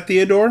got that,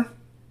 Theodore?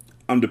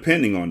 I'm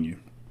depending on you.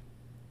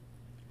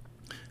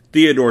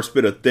 Theodore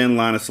spit a thin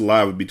line of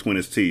saliva between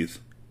his teeth,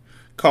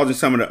 causing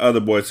some of the other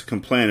boys to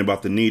complain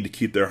about the need to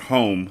keep their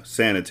home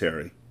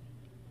sanitary.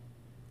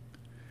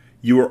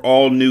 You were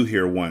all new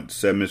here once,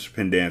 said Mr.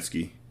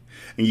 Pendanski,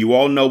 and you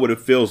all know what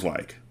it feels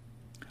like.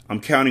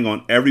 I'm counting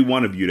on every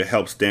one of you to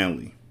help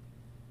Stanley.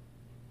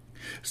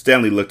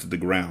 Stanley looked at the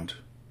ground.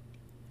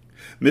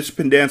 Mr.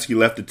 Pendanski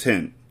left the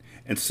tent,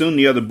 and soon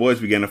the other boys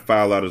began to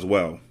file out as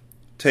well,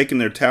 taking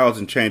their towels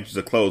and changes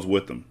of clothes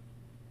with them.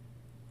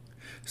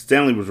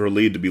 Stanley was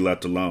relieved to be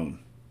left alone,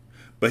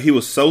 but he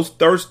was so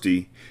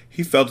thirsty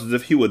he felt as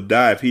if he would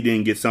die if he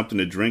didn't get something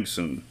to drink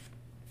soon.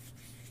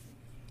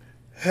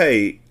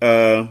 Hey,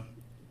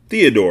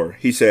 Theodore,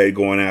 he said,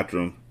 going after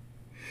him.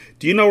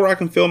 Do you know where I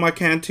can fill my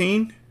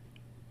canteen?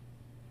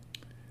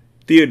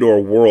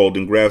 Theodore whirled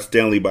and grabbed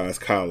Stanley by his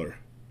collar.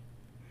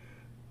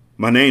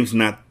 My name's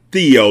not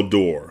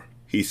Theodore,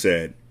 he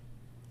said.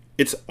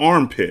 It's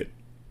Armpit.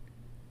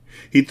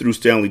 He threw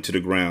Stanley to the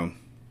ground.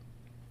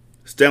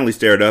 Stanley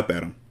stared up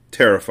at him,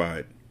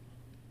 terrified.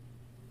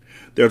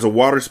 There's a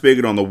water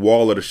spigot on the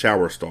wall of the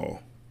shower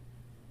stall.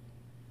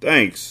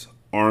 Thanks,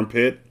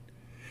 Armpit,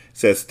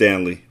 said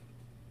Stanley.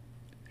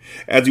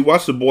 As he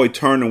watched the boy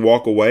turn and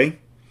walk away,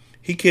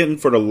 he couldn't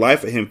for the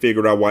life of him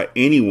figure out why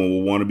anyone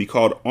would want to be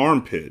called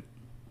Armpit.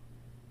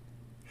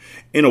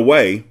 In a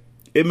way,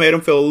 it made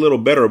him feel a little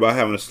better about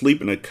having to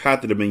sleep in a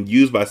cot that had been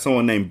used by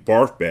someone named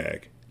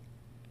Barfbag.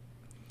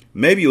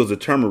 Maybe it was a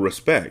term of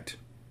respect.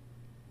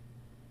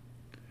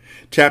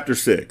 Chapter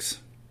 6.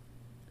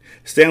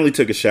 Stanley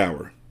took a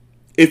shower,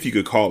 if you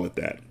could call it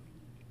that.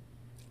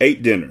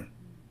 Ate dinner,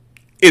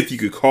 if you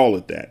could call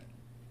it that.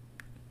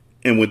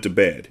 And went to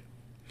bed,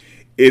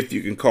 if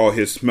you can call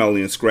his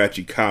smelly and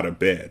scratchy cot a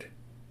bed.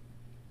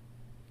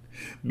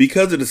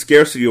 Because of the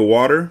scarcity of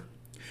water,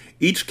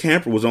 each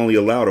camper was only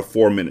allowed a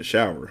 4-minute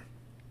shower.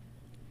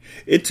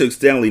 It took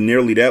Stanley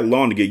nearly that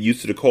long to get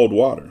used to the cold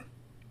water.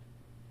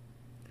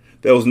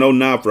 There was no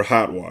knob for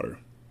hot water.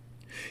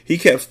 He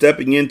kept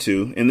stepping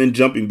into and then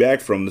jumping back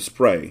from the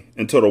spray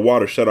until the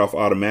water shut off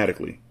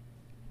automatically.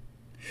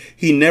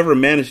 He never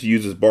managed to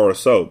use his bar of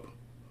soap,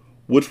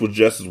 which was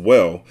just as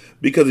well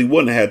because he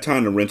wouldn't have had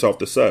time to rinse off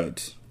the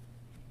suds.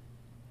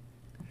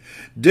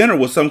 Dinner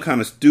was some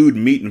kind of stewed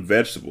meat and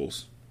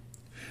vegetables.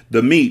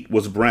 The meat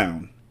was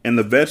brown, and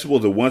the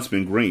vegetables had once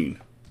been green.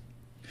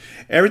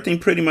 Everything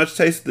pretty much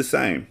tasted the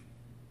same.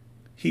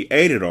 He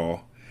ate it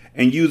all,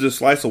 and used a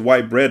slice of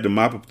white bread to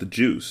mop up the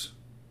juice.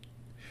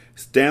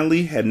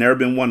 Stanley had never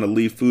been one to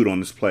leave food on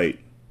his plate,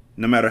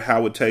 no matter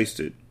how it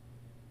tasted.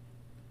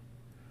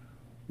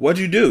 What'd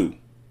you do?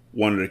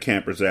 One of the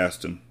campers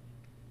asked him.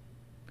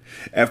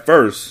 At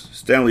first,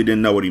 Stanley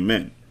didn't know what he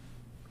meant.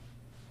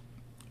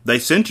 They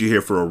sent you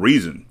here for a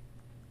reason.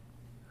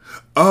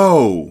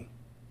 Oh,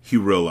 he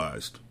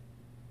realized.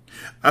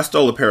 I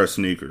stole a pair of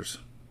sneakers.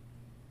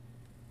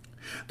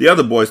 The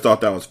other boys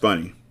thought that was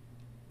funny.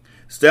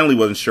 Stanley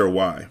wasn't sure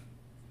why.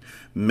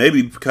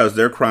 Maybe because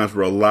their crimes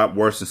were a lot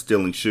worse than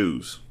stealing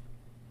shoes.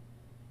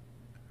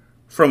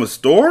 From a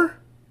store?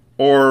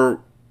 Or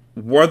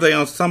were they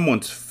on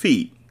someone's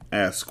feet?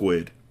 Asked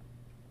Squid.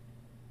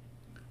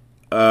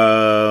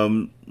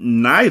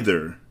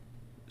 Neither,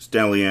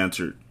 Stanley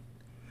answered.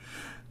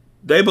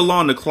 They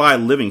belonged to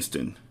Clyde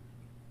Livingston.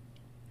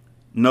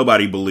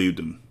 Nobody believed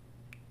him.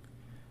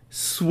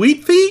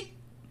 Sweet feet?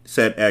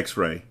 Said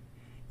X-Ray.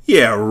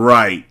 Yeah,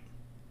 right.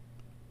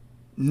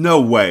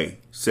 No way,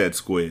 said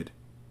Squid.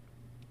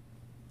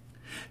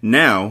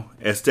 Now,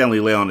 as Stanley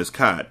lay on his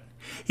cot,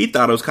 he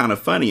thought it was kind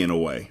of funny in a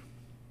way.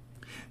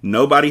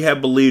 Nobody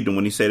had believed him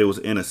when he said it was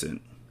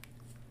innocent.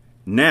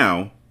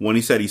 Now, when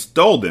he said he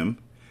stole them,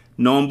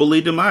 no one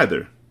believed him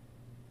either.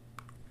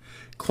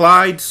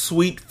 Clyde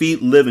Sweet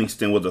Feet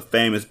Livingston was a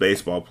famous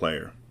baseball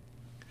player.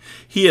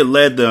 He had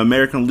led the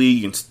American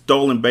League in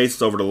stolen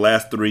bases over the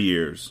last 3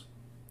 years.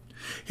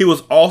 He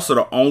was also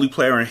the only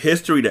player in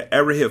history to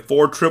ever hit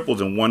 4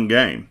 triples in one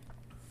game.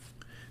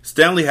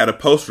 Stanley had a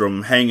poster of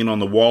him hanging on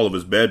the wall of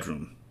his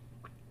bedroom.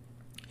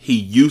 He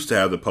used to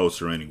have the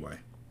poster anyway.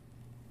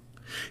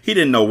 He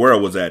didn't know where it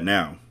was at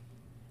now.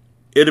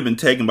 It had been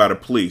taken by the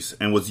police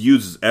and was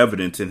used as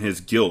evidence in his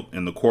guilt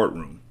in the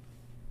courtroom.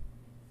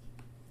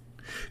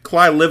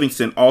 Clyde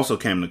Livingston also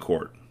came to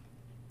court.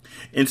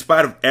 In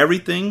spite of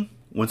everything,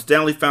 when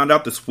Stanley found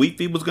out that Sweet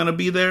Feet was going to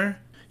be there,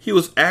 he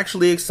was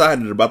actually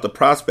excited about the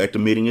prospect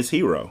of meeting his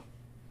hero.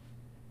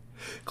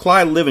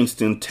 Clyde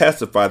Livingston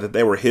testified that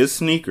they were his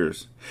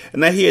sneakers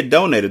and that he had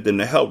donated them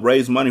to help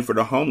raise money for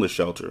the homeless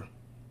shelter.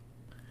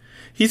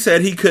 He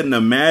said he couldn't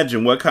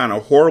imagine what kind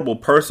of horrible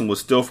person would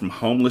steal from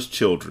homeless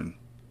children.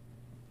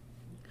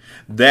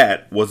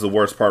 That was the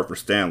worst part for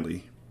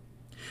Stanley.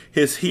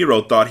 His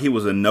hero thought he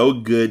was a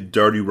no-good,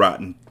 dirty,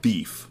 rotten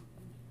thief.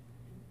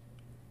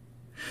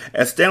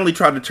 As Stanley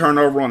tried to turn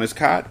over on his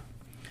cot,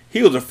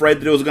 he was afraid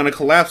that it was going to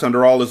collapse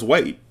under all his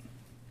weight.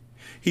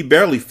 He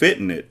barely fit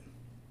in it.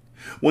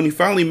 When he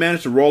finally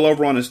managed to roll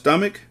over on his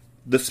stomach,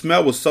 The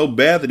smell was so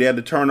bad that he had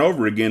to turn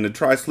over again to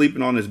try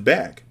sleeping on his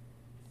back.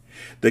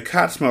 The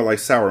cot smelled like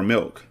sour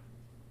milk.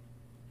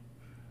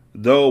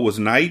 Though it was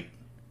night,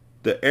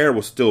 the air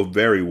was still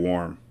very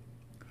warm.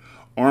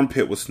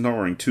 Armpit was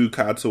snoring 2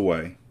 cots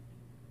away.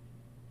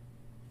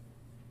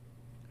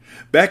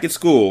 Back at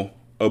school,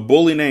 a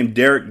bully named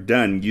Derek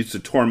Dunn used to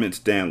torment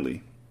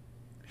Stanley.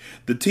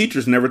 The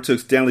teachers never took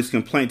Stanley's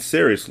complaints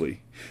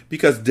seriously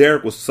because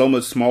Derek was so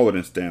much smaller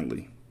than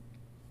Stanley.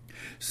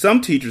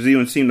 Some teachers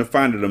even seemed to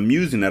find it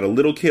amusing that a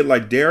little kid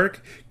like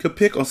Derek could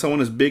pick on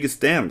someone as big as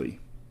Stanley.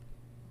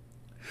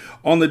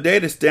 On the day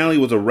that Stanley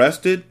was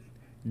arrested,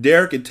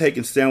 Derek had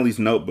taken Stanley's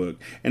notebook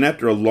and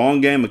after a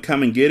long game of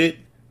come and get it,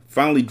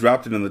 finally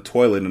dropped it in the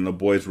toilet in the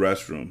boys'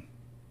 restroom.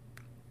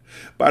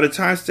 By the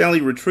time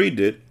Stanley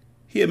retrieved it,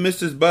 he had missed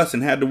his bus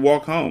and had to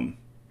walk home.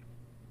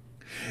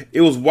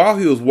 It was while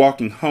he was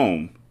walking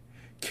home,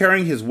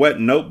 carrying his wet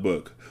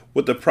notebook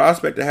with the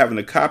prospect of having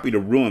to copy the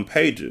ruined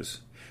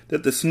pages,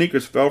 that the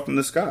sneakers fell from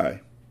the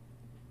sky.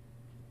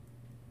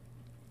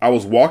 I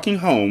was walking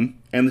home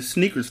and the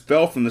sneakers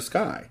fell from the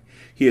sky,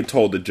 he had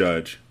told the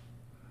judge.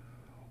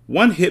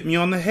 One hit me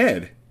on the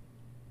head.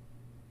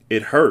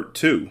 It hurt,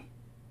 too.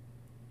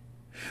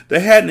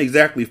 They hadn't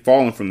exactly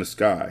fallen from the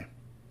sky.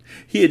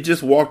 He had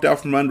just walked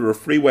out from under a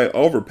freeway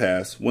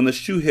overpass when the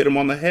shoe hit him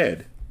on the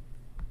head.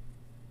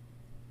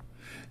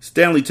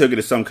 Stanley took it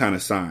as some kind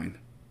of sign.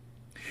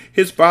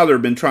 His father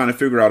had been trying to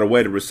figure out a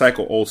way to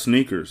recycle old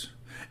sneakers,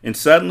 and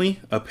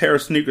suddenly a pair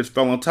of sneakers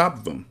fell on top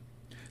of him,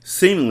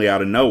 seemingly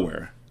out of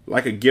nowhere,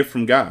 like a gift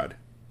from God.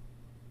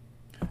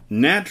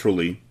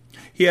 Naturally,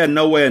 he had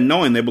no way of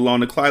knowing they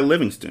belonged to Clyde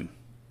Livingston.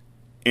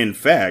 In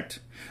fact,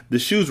 the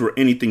shoes were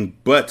anything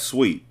but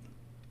sweet.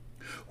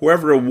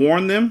 Whoever had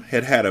worn them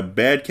had had a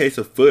bad case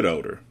of foot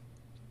odor.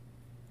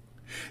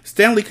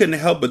 Stanley couldn't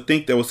help but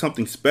think there was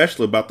something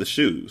special about the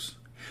shoes,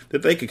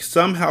 that they could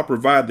somehow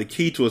provide the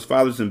key to his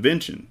father's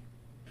invention.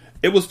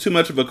 It was too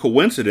much of a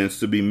coincidence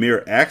to be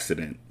mere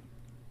accident.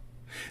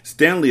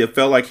 Stanley had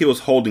felt like he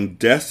was holding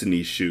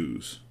Destiny's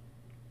shoes.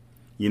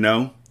 You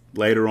know,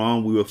 later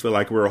on we would feel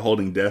like we were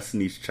holding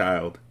Destiny's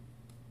child.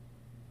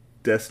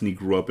 Destiny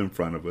grew up in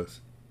front of us.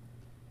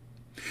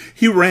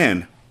 He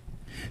ran.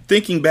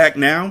 Thinking back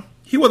now,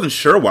 he wasn't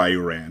sure why he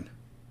ran.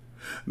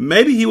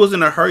 Maybe he was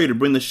in a hurry to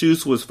bring the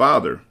shoes to his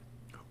father.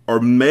 Or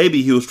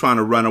maybe he was trying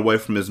to run away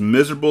from his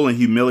miserable and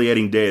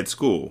humiliating day at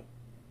school.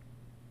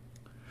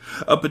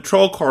 A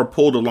patrol car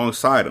pulled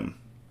alongside him.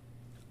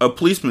 A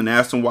policeman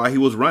asked him why he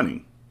was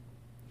running.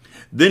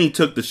 Then he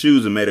took the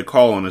shoes and made a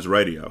call on his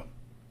radio.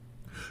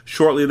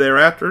 Shortly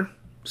thereafter,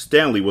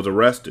 Stanley was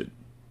arrested.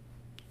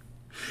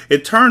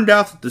 It turned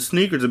out that the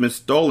sneakers had been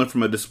stolen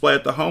from a display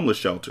at the homeless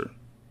shelter.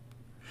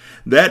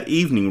 That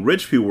evening,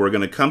 rich people were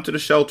going to come to the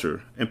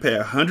shelter and pay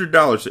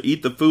 $100 to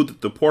eat the food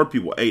that the poor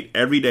people ate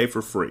every day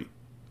for free.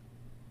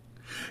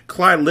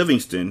 Clyde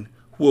Livingston,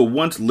 who had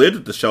once lived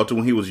at the shelter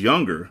when he was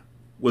younger,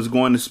 was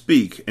going to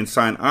speak and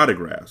sign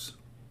autographs.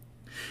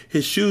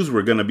 His shoes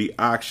were going to be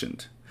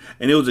auctioned,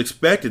 and it was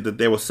expected that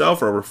they would sell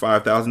for over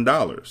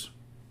 $5,000.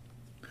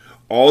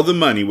 All the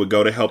money would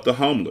go to help the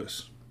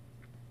homeless.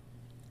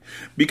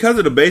 Because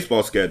of the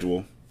baseball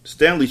schedule,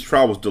 Stanley's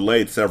trial was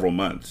delayed several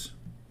months.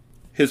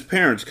 His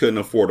parents couldn't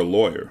afford a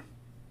lawyer.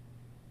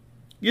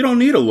 "You don't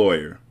need a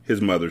lawyer,"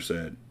 his mother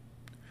said.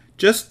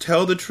 "Just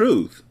tell the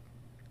truth."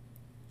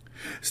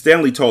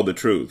 Stanley told the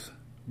truth,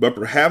 but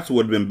perhaps it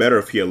would have been better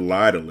if he had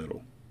lied a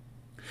little.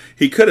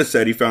 He could have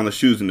said he found the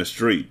shoes in the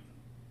street.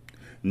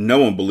 No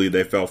one believed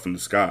they fell from the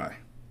sky.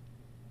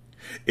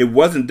 It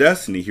wasn't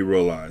destiny, he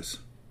realized.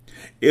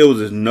 It was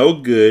his no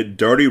good,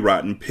 dirty,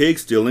 rotten,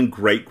 pig-stealing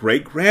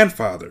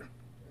great-great-grandfather.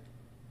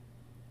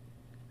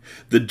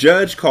 The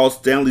judge called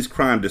Stanley's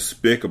crime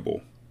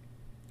despicable.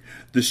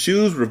 The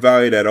shoes were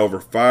valued at over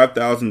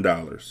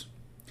 $5,000.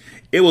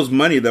 It was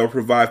money that would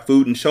provide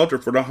food and shelter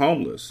for the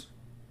homeless.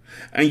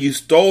 And you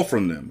stole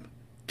from them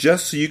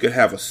just so you could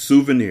have a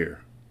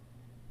souvenir.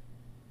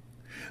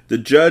 The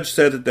judge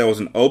said that there was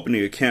an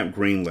opening at Camp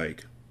Green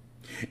Lake,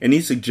 and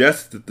he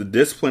suggested that the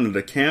discipline of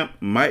the camp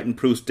might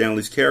improve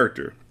Stanley's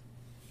character.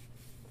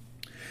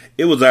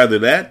 It was either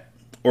that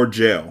or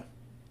jail.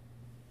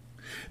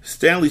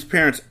 Stanley's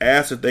parents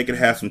asked if they could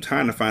have some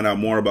time to find out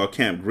more about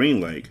Camp Green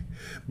Lake,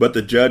 but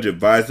the judge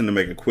advised them to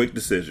make a quick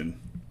decision.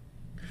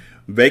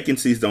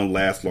 Vacancies don't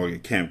last long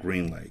at Camp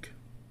Green Lake.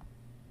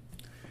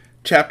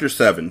 Chapter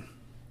 7.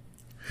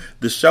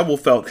 The shovel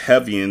felt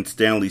heavy in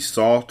Stanley's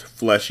soft,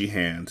 fleshy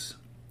hands.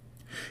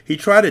 He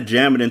tried to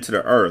jam it into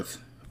the earth,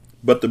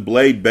 but the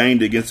blade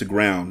banged against the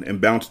ground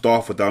and bounced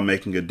off without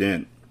making a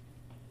dent.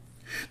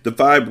 The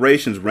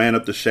vibrations ran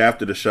up the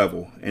shaft of the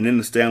shovel and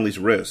into Stanley's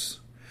wrists,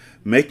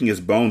 making his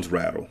bones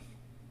rattle.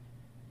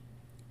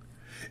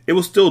 It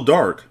was still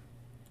dark.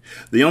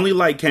 The only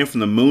light came from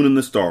the moon and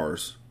the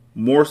stars,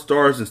 more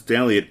stars than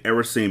Stanley had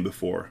ever seen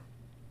before.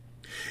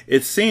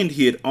 It seemed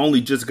he had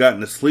only just gotten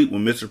to sleep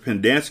when Mr.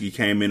 Pendanski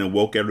came in and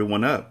woke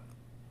everyone up.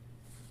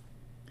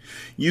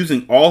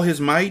 Using all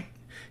his might,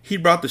 he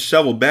brought the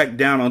shovel back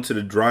down onto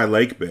the dry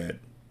lake bed.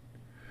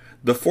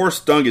 The force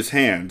stung his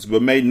hands,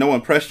 but made no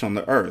impression on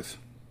the earth.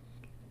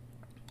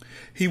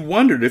 He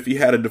wondered if he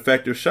had a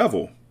defective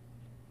shovel.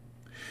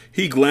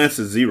 He glanced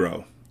at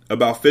Zero,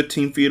 about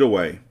 15 feet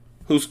away,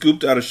 who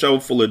scooped out a shovel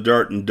full of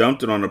dirt and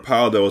dumped it on a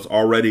pile that was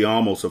already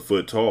almost a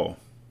foot tall.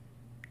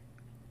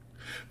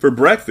 For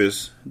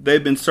breakfast, they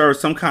had been served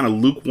some kind of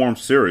lukewarm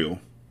cereal.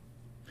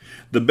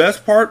 The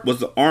best part was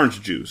the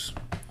orange juice.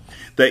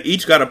 They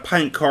each got a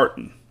pint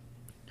carton.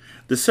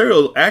 The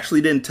cereal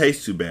actually didn't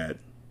taste too bad,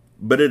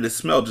 but it had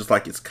smelled just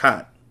like its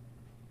cot.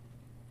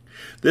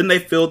 Then they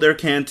filled their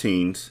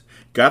canteens,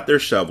 got their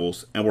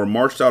shovels, and were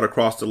marched out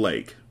across the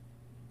lake.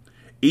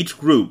 Each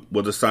group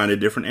was assigned a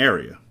different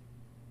area.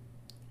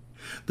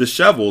 The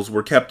shovels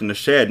were kept in a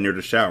shed near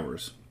the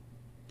showers.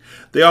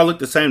 They all looked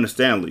the same to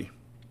Stanley,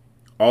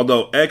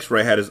 although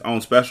X-Ray had his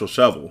own special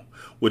shovel,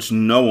 which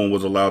no one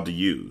was allowed to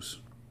use.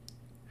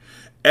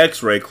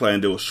 X-Ray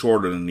claimed it was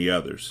shorter than the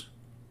others,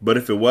 but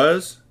if it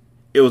was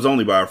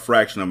only by a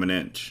fraction of an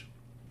inch.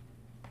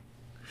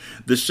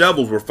 The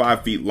shovels were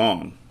 5 feet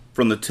long,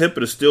 from the tip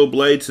of the steel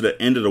blade to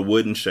the end of the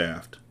wooden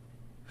shaft.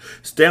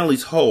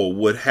 Stanley's hole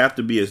would have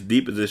to be as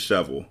deep as his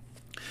shovel,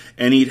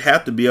 and he'd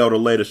have to be able to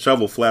lay the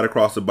shovel flat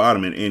across the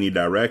bottom in any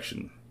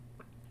direction.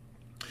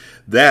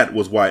 That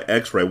was why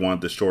X-Ray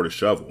wanted the shortest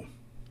shovel.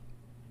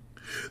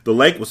 The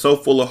lake was so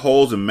full of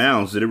holes and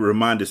mounds that it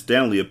reminded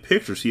Stanley of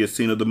pictures he had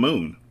seen of the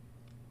moon.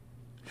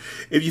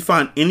 If you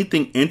find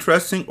anything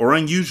interesting or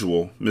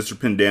unusual, Mr.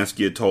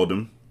 Pendanski had told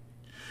him,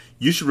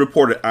 you should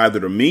report it either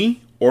to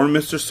me or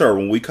Mr. Sir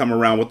when we come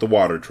around with the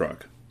water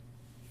truck.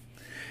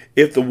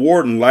 If the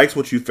warden likes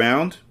what you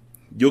found,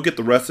 you'll get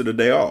the rest of the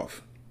day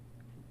off.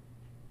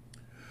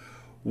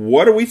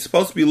 What are we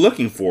supposed to be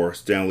looking for?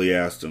 Stanley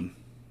asked him.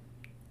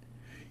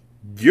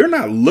 You're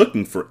not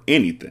looking for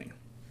anything.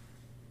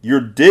 You're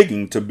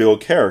digging to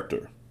build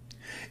character.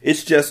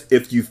 It's just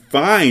if you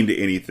find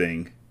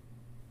anything,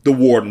 the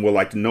warden would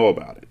like to know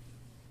about it.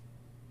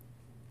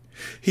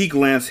 He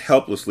glanced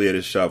helplessly at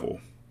his shovel.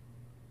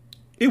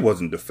 It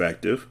wasn't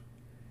defective.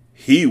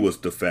 He was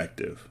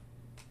defective.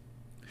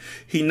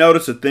 He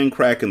noticed a thin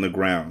crack in the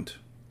ground.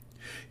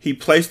 He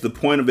placed the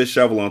point of his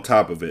shovel on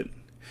top of it,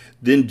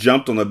 then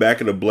jumped on the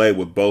back of the blade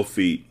with both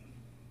feet.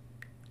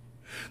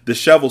 The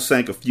shovel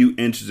sank a few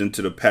inches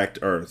into the packed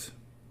earth.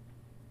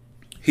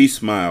 He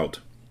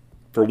smiled.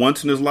 For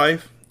once in his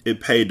life,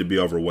 it paid to be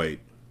overweight.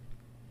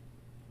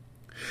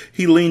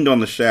 He leaned on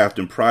the shaft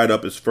and pried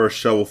up his first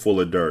shovel full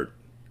of dirt,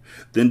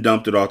 then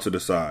dumped it off to the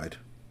side.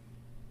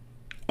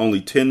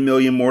 Only 10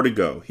 million more to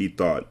go, he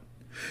thought,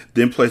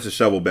 then placed the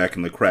shovel back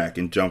in the crack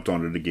and jumped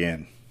on it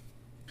again.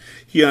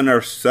 He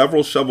unearthed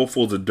several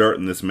shovelfuls of dirt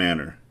in this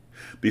manner,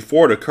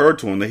 before it occurred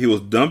to him that he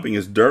was dumping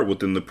his dirt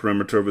within the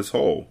perimeter of his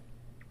hole.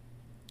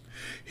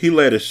 He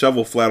laid his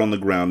shovel flat on the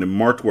ground and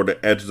marked where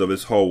the edges of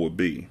his hole would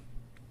be.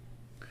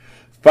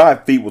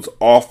 5 feet was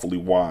awfully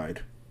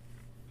wide.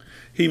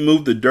 He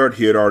moved the dirt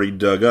he had already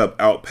dug up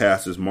out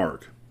past his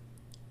mark.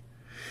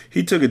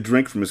 He took a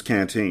drink from his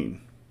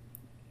canteen.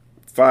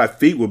 5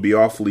 feet would be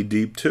awfully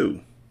deep,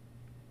 too.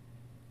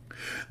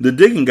 The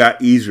digging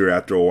got easier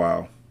after a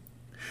while.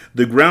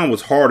 The ground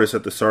was hardest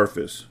at the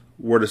surface,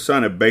 where the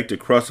sun had baked a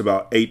crust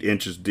about 8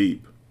 inches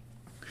deep.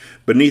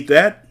 Beneath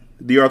that,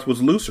 the earth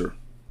was looser.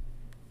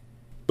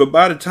 But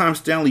by the time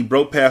Stanley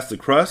broke past the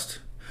crust,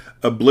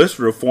 a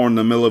blister had formed in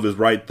the middle of his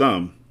right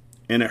thumb,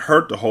 and it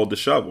hurt to hold the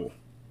shovel.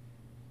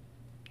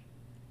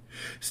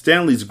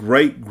 Stanley's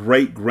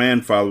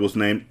great-great-grandfather was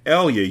named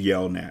Elya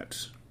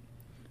Yelnats.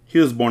 He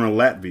was born in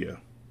Latvia.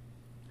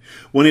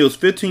 When he was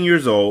 15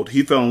 years old,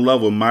 he fell in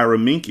love with Myra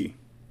Minke.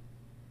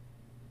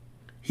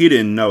 He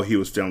didn't know he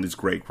was Stanley's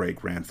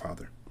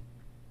great-great-grandfather.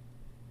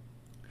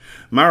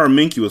 Myra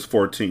Minke was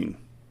 14.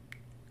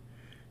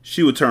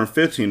 She would turn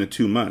 15 in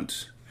 2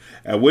 months,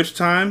 at which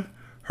time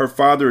her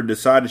father had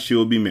decided she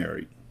would be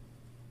married.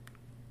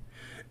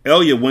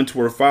 Elya went to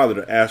her father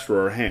to ask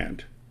for her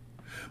hand,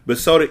 but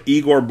so did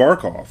Igor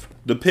Barkov,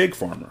 the pig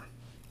farmer.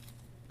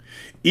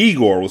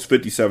 Igor was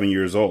 57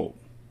 years old.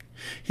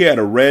 He had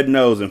a red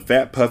nose and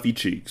fat, puffy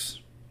cheeks.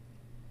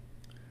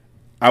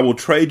 I will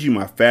trade you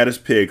my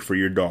fattest pig for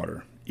your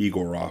daughter,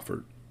 Igor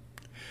offered.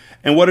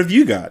 And what have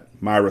you got?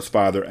 Myra's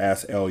father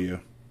asked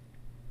Elya.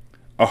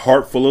 A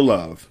heart full of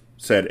love,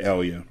 said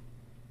Elya.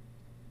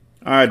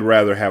 I'd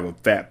rather have a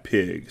fat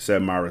pig,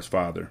 said Myra's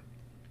father.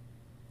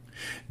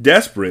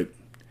 Desperate,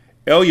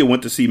 Elya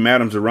went to see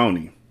Madame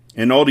Zeroni,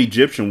 an old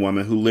Egyptian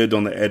woman who lived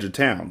on the edge of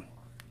town.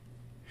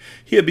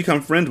 He had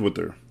become friends with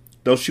her,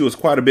 though she was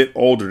quite a bit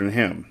older than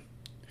him.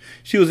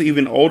 She was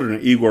even older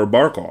than Igor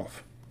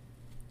Barkov.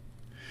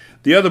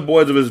 The other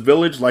boys of his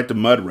village liked to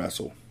mud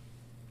wrestle.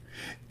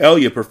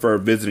 Elya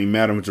preferred visiting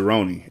Madame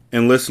Zeroni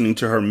and listening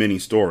to her many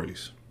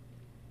stories.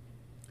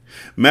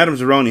 Madame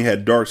Zeroni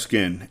had dark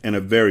skin and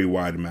a very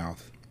wide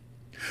mouth.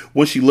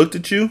 When she looked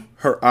at you,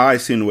 her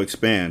eyes seemed to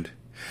expand,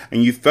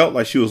 and you felt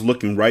like she was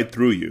looking right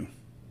through you.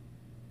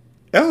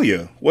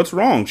 Elya, what's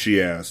wrong?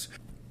 She asked,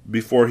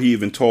 before he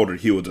even told her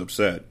he was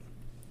upset.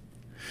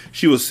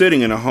 She was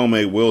sitting in a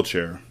homemade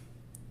wheelchair.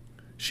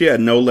 She had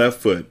no left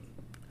foot.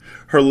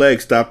 Her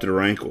leg stopped at her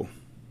ankle.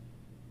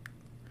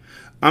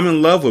 I'm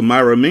in love with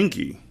Myra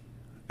Minky,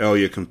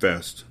 Elia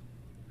confessed.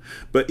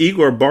 But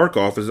Igor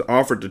Barkov has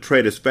offered to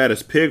trade his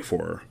fattest pig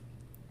for her.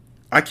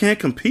 I can't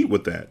compete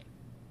with that.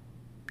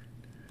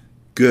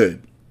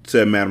 Good,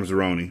 said Madame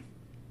Zeroni.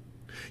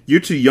 You're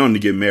too young to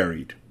get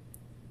married.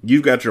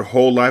 You've got your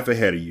whole life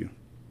ahead of you.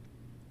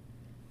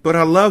 But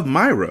I love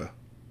Myra.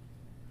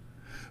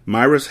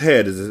 Myra's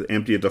head is as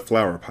empty as a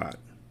flower pot.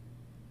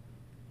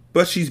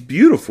 But she's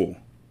beautiful.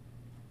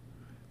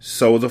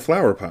 So is a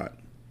flower pot.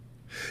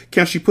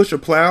 Can she push a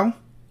plow?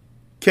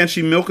 Can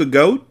she milk a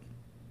goat?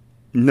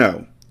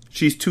 No,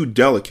 she's too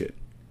delicate.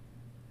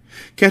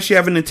 Can she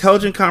have an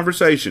intelligent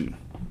conversation?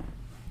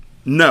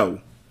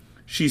 No,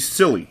 she's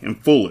silly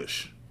and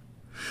foolish.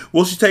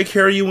 Will she take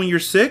care of you when you're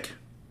sick?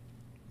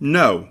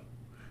 No,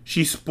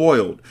 she's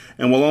spoiled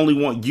and will only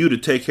want you to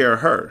take care of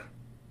her.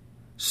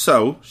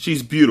 So,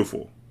 she's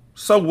beautiful.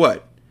 So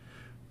what?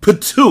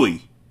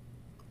 Patooey!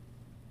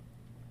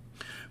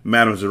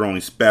 Madame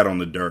Zeroni spat on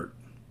the dirt.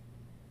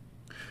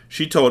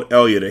 She told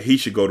Elia that he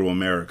should go to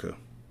America.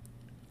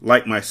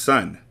 Like my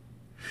son.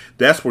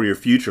 That's where your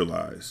future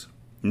lies,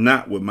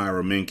 not with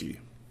Myra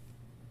Minky.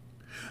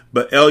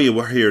 But Elia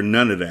would hear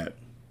none of that.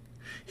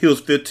 He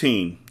was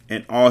 15,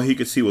 and all he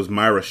could see was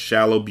Myra's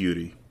shallow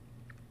beauty.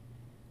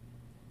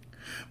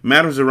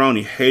 Madame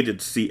Zeroni hated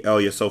to see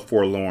Elia so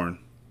forlorn.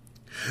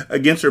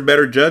 Against her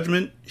better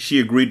judgment, she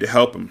agreed to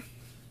help him.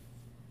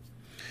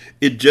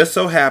 It just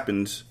so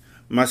happens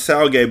my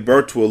sow gave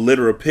birth to a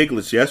litter of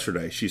piglets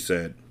yesterday, she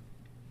said.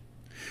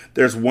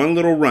 There's one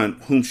little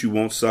runt whom she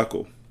won't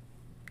suckle.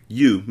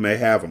 You may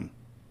have him.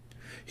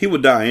 He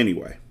would die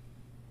anyway.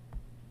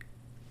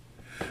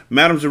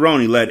 Madame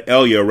Zeroni led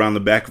Elia around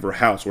the back of her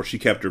house where she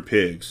kept her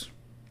pigs.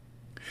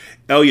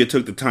 Elia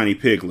took the tiny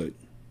piglet,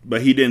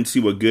 but he didn't see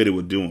what good it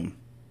would do him.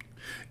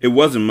 It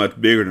wasn't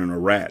much bigger than a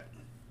rat.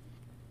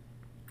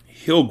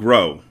 He'll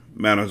grow,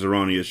 Madame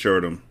Zeroni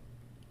assured him.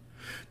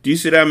 Do you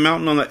see that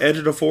mountain on the edge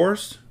of the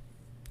forest?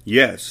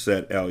 Yes,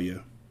 said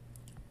Elia.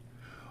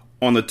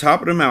 On the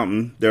top of the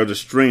mountain, there's a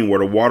stream where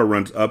the water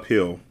runs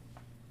uphill.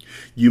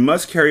 You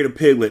must carry the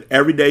piglet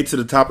every day to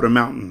the top of the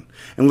mountain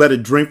and let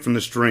it drink from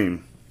the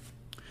stream.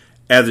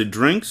 As it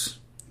drinks,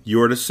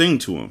 you are to sing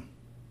to him.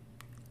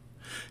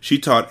 She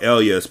taught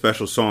Elia a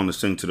special song to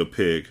sing to the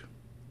pig.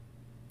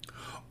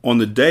 On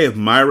the day of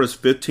Myra's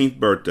 15th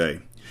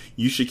birthday,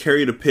 you should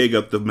carry the pig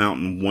up the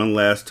mountain one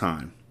last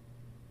time.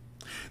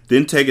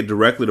 Then take it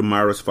directly to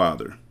Myra's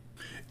father.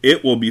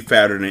 It will be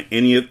fatter than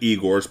any of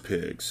Igor's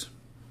pigs.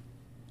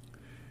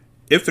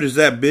 If it is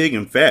that big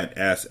and fat,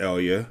 asked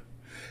Elia,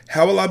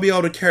 how will I be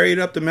able to carry it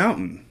up the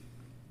mountain?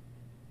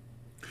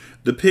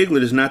 The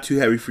piglet is not too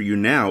heavy for you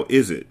now,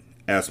 is it?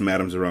 Asked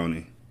Madame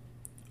Zeroni.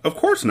 Of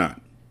course not,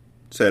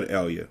 said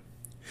Elia.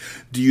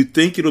 Do you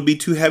think it'll be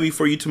too heavy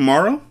for you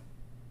tomorrow?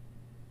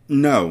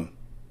 No.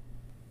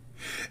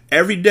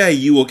 Every day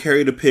you will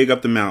carry the pig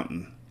up the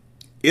mountain.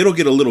 It'll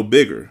get a little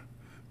bigger,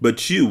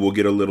 but you will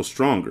get a little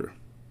stronger.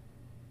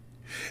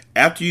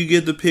 After you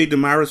give the pig to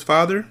Myra's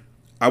father,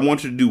 I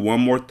want you to do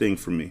one more thing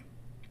for me.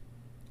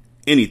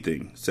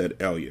 Anything, said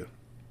Elia.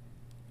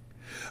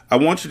 I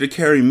want you to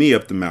carry me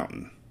up the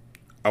mountain.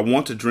 I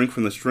want to drink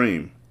from the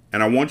stream,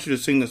 and I want you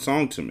to sing the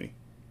song to me.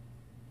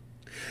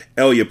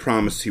 Elia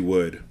promised he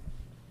would.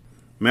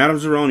 Madame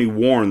Zeroni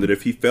warned that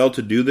if he failed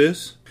to do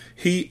this,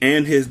 he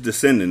and his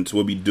descendants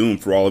would be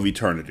doomed for all of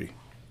eternity.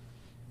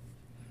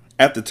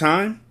 At the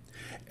time,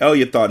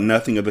 Elia thought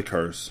nothing of the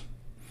curse.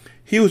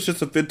 He was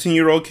just a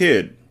 15-year-old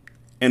kid,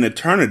 and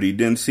eternity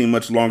didn't seem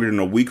much longer than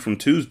a week from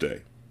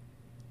Tuesday.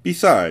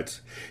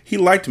 Besides, he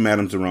liked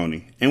Madame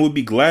Zeroni and would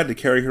be glad to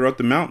carry her up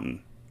the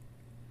mountain.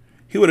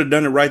 He would have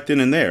done it right then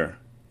and there,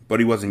 but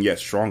he wasn't yet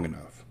strong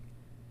enough.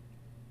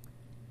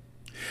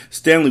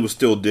 Stanley was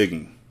still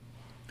digging.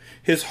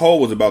 His hole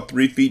was about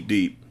 3 feet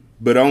deep,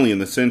 but only in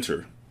the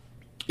center.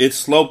 It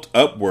sloped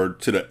upward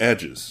to the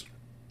edges.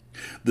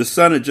 The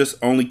sun had just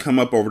only come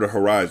up over the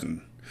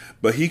horizon,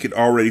 but he could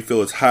already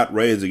feel its hot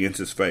rays against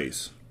his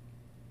face.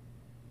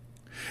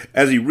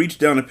 As he reached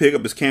down to pick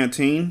up his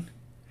canteen,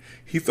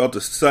 he felt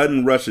a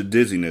sudden rush of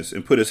dizziness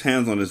and put his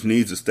hands on his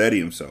knees to steady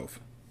himself.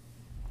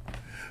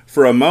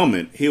 For a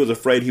moment, he was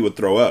afraid he would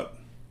throw up,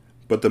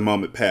 but the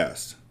moment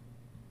passed.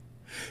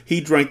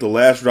 He drank the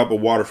last drop of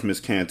water from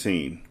his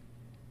canteen.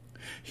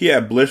 He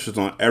had blisters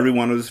on every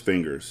one of his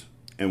fingers,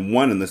 and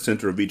one in the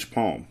center of each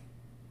palm.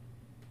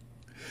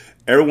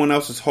 Everyone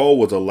else's hole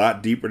was a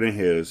lot deeper than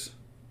his.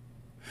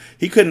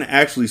 He couldn't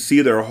actually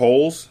see their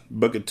holes,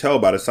 but could tell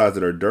by the size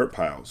of their dirt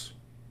piles.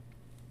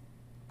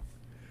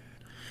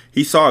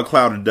 He saw a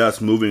cloud of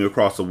dust moving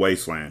across the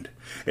wasteland,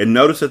 and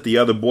noticed that the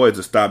other boys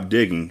had stopped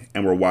digging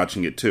and were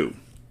watching it too.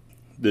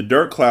 The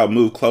dirt cloud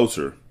moved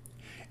closer,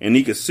 and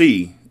he could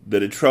see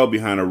that it trailed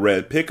behind a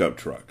red pickup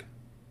truck.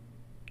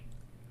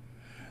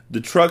 The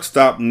truck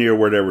stopped near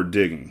where they were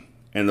digging,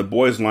 and the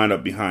boys lined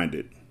up behind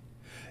it.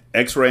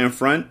 X-ray in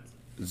front,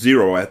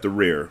 Zero at the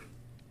rear.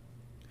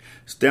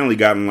 Stanley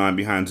got in line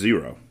behind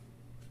Zero.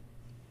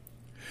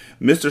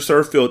 Mr.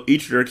 Sir filled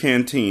each of their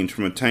canteens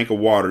from a tank of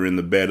water in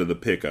the bed of the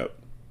pickup.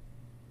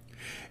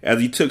 As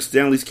he took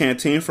Stanley's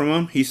canteen from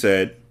him, he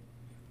said,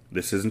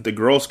 "This isn't the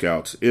Girl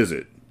Scouts, is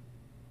it?"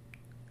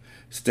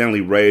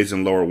 Stanley raised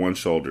and lowered one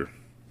shoulder.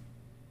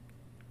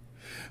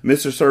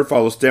 Mr. Sir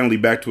followed Stanley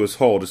back to his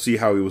hole to see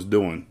how he was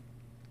doing.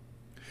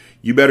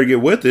 "You better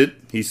get with it,"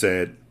 he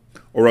said,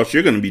 "or else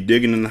you're going to be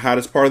digging in the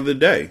hottest part of the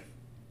day."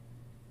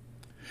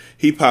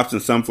 He popped some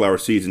sunflower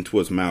seeds into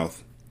his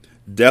mouth,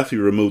 deftly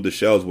removed the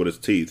shells with his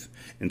teeth,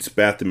 and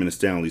spat them into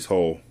Stanley's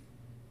hole.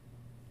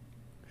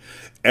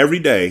 Every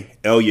day,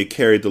 Elia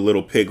carried the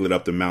little piglet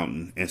up the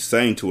mountain and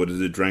sang to it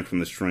as it drank from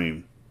the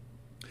stream.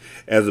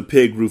 As the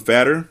pig grew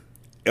fatter,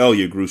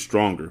 Elia grew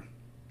stronger.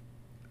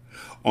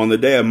 On the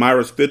day of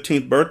Myra's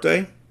 15th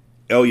birthday,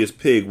 Elia's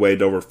pig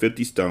weighed over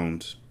 50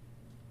 stones.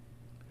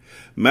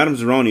 Madame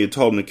Zeroni had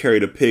told him to carry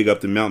the pig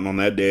up the mountain on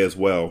that day as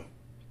well.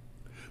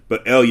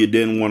 But Elia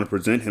didn't want to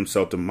present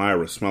himself to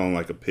Myra smelling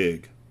like a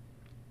pig.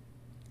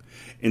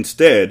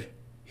 Instead,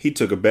 he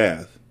took a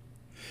bath.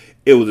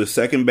 It was his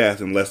second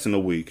bath in less than a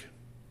week.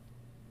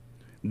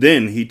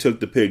 Then he took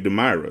the pig to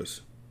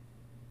Myra's.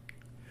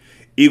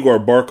 Igor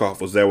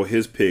Barkov was there with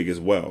his pig as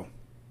well.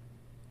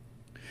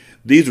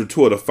 "These were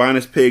two of the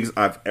finest pigs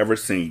I've ever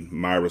seen,"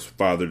 Myra's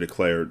father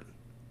declared.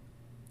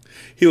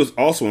 He was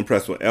also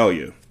impressed with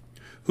Elia,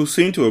 who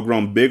seemed to have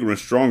grown bigger and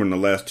stronger in the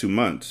last 2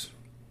 months.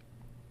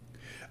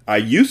 "I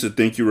used to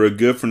think you were a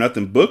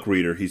good-for-nothing book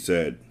reader," he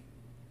said.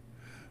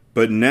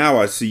 "But now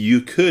I see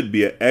you could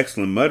be an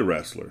excellent mud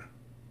wrestler."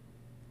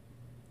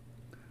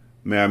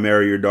 "May I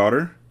marry your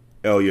daughter?"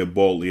 Elia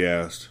boldly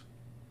asked.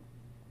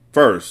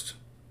 "First,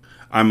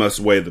 I must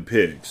weigh the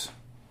pigs."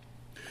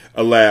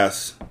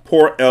 Alas,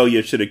 poor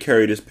Elia should have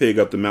carried his pig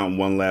up the mountain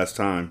one last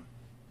time.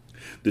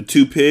 The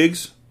 2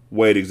 pigs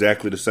weighed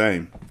exactly the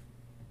same.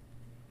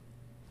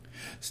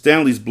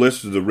 Stanley's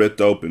blisters had ripped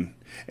open,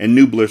 and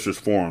new blisters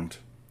formed.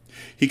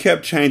 He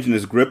kept changing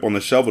his grip on the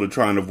shovel to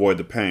try and avoid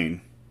the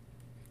pain.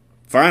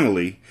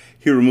 Finally,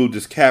 he removed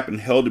his cap and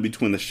held it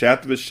between the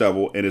shaft of his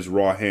shovel and his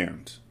raw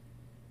hands.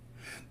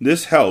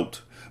 This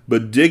helped,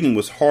 but digging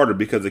was harder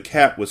because the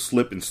cap would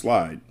slip and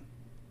slide.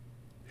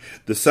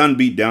 The sun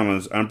beat down on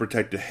his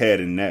unprotected head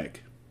and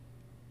neck.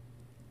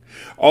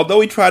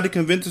 Although he tried to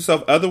convince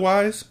himself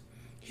otherwise,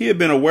 he had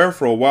been aware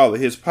for a while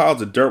that his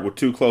piles of dirt were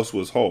too close to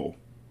his hole.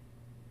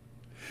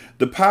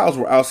 The piles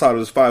were outside of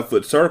his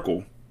 5-foot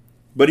circle,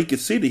 but he could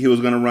see that he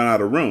was going to run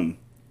out of room.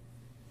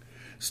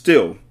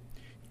 Still,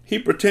 he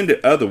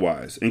pretended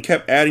otherwise and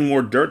kept adding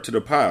more dirt to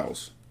the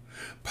piles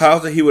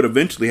that he would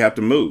eventually have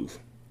to move.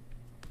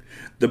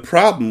 The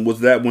problem was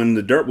that when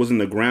the dirt was in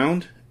the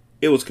ground,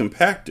 it was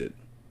compacted.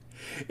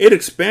 It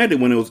expanded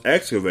when it was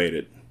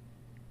excavated.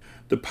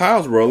 The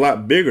piles were a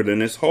lot bigger than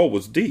his hole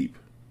was deep.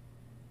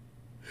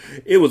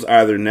 It was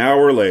either now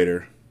or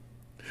later.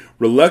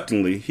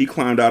 Reluctantly, he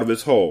climbed out of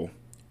his hole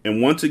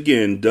and once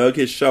again dug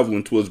his shovel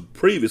into his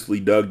previously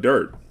dug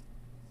dirt.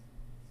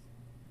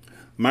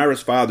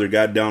 Myra's father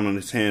got down on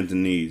his hands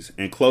and knees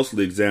and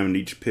closely examined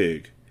each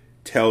pig,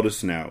 tail to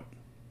snout.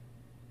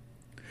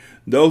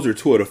 "Those are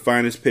 2 of the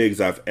finest pigs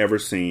I've ever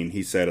seen,"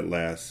 he said at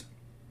last.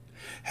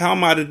 "How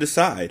am I to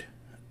decide?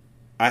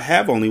 I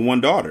have only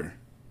one daughter."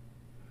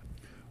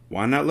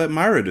 "Why not let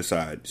Myra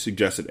decide?"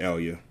 suggested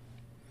Elia.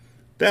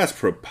 "That's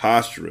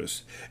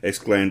preposterous,"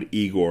 exclaimed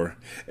Igor,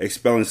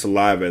 expelling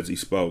saliva as he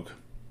spoke.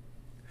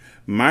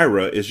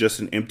 "Myra is just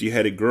an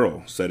empty-headed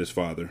girl," said his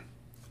father.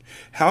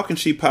 "How can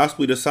she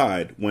possibly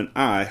decide when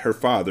I, her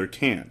father,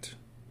 can't?"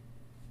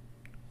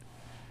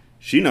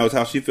 "She knows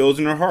how she feels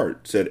in her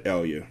heart," said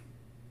Elia.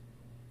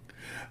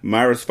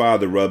 Myra's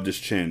father rubbed his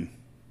chin.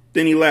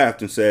 Then he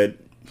laughed and said,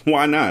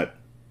 "Why not?"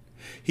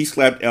 He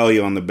slapped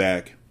Elia on the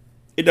back.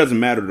 "It doesn't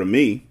matter to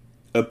me.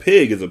 A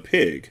pig is a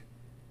pig."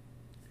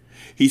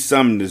 He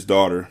summoned his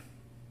daughter.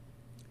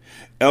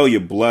 Elia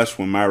blushed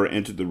when Myra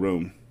entered the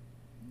room.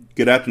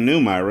 "Good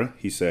afternoon, Myra,"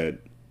 he said.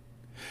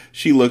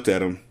 She looked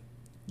at him.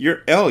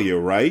 "You're Elia,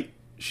 right?"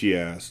 she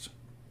asked.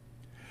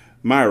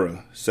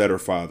 "Myra," said her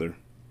father,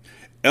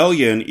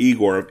 "Elia and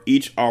Igor have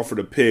each offered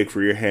a pig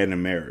for your hand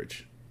in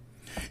marriage.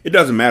 It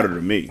doesn't matter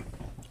to me.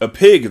 A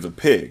pig is a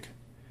pig.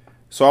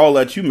 So I'll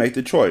let you make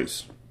the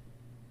choice.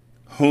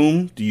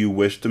 Whom do you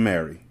wish to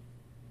marry?"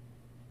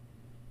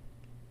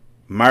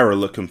 Myra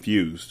looked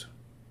confused.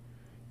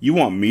 "You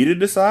want me to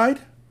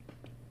decide?"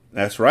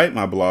 "That's right,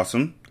 my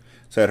blossom,"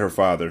 said her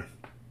father.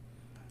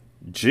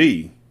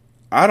 "Gee,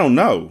 I don't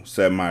know,"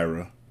 said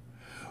Myra.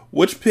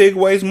 "Which pig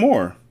weighs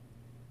more?"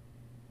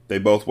 "They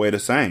both weigh the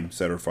same,"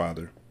 said her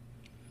father.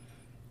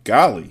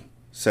 "Golly,"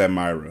 said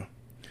Myra.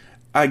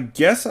 "I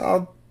guess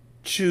I'll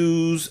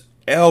choose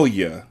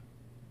Elia."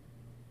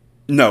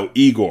 "No,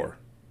 Igor."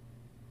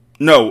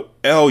 "No,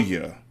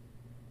 Elia."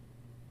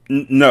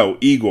 "No,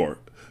 Igor."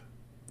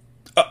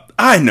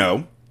 I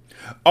know.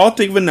 I'll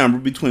think of a number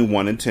between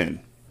 1 and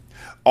 10.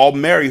 I'll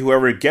marry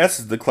whoever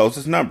guesses the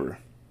closest number."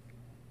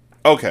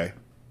 "Okay,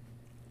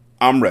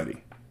 I'm ready."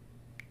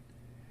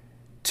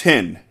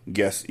 10,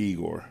 guessed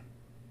Igor.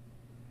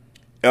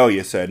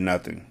 Elia said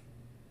nothing.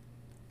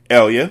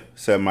 "Elia,"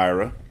 said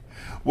Myra,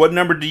 "what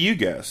number do you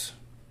guess?"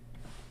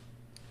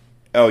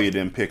 Elia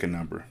didn't pick a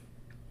number.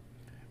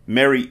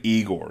 Marry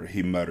Igor,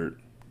 he muttered.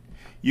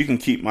 You can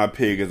keep my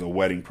pig as a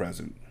wedding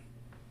present.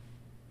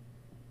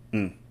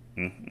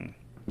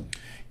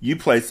 You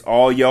placed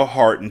all your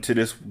heart into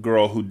this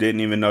girl who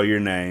didn't even know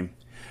your name.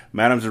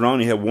 Madame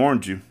Zeroni had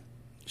warned you.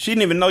 She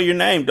didn't even know your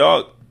name,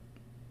 dog.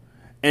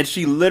 And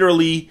she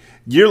literally,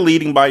 you're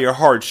leading by your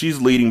heart.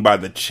 She's leading by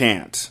the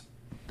chance.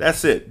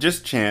 That's it.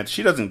 Just chance.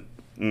 She doesn't.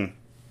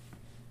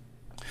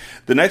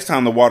 The next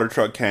time the water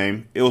truck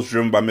came, it was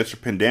driven by Mr.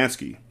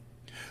 Pendanski,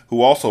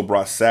 who also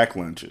brought sack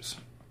lunches.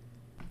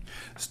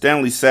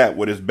 Stanley sat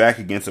with his back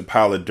against a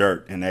pile of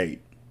dirt and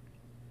ate.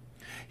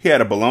 He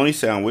had a bologna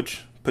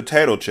sandwich,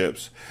 potato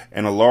chips,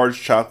 and a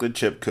large chocolate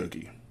chip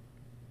cookie.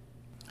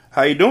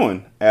 How you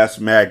doing?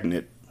 Asked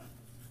Magnet.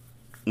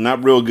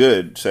 Not real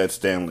good, said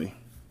Stanley.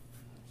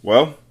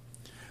 Well,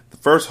 the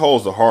first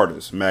hole's the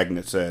hardest,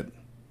 Magnet said.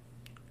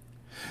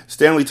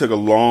 Stanley took a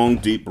long,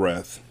 deep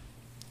breath.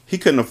 He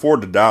couldn't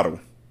afford to dawdle.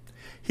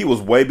 He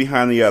was way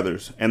behind the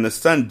others, and the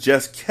sun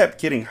just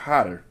kept getting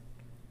hotter.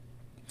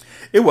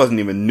 It wasn't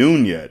even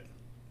noon yet,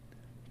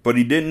 but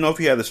he didn't know if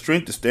he had the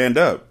strength to stand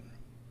up.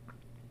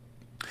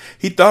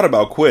 He thought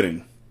about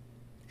quitting.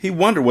 He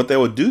wondered what they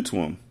would do to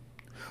him.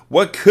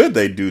 What could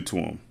they do to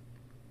him?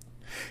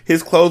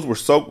 His clothes were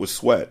soaked with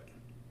sweat.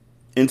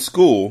 In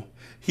school,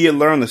 he had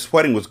learned that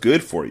sweating was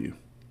good for you.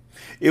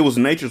 It was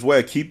nature's way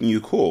of keeping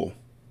you cool.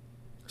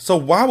 So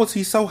why was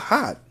he so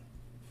hot?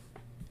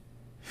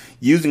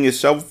 Using his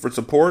shovel for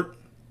support,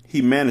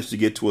 he managed to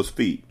get to his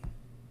feet.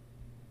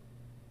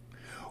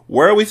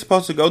 Where are we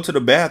supposed to go to the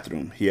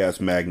bathroom? He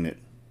asked Magnet.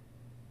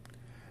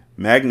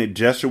 Magnet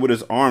gestured with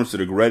his arms to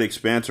the great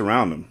expanse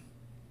around him.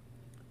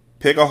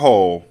 Pick a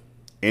hole,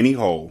 any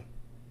hole.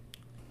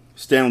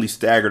 Stanley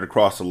staggered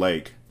across the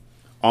lake,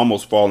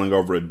 almost falling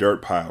over a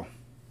dirt pile.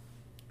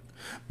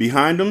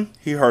 Behind him,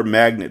 he heard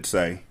Magnet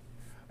say,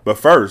 but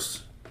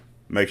first,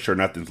 make sure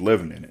nothing's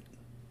living in it.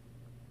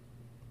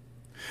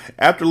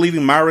 After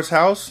leaving Myra's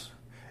house,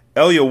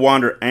 Elia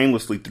wandered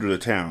aimlessly through the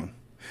town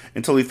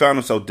until he found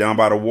himself down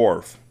by the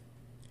wharf.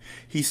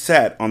 He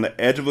sat on the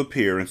edge of a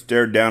pier and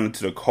stared down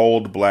into the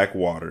cold, black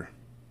water.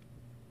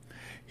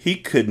 He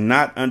could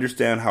not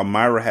understand how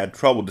Myra had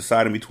trouble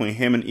deciding between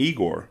him and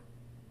Igor.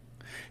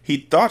 He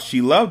thought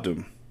she loved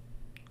him.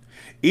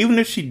 Even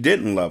if she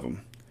didn't love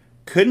him,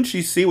 couldn't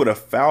she see what a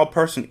foul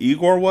person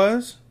Igor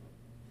was?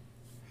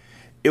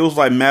 It was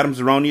like Madame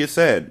Zeroni had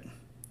said.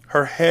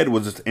 Her head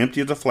was as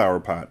empty as a flower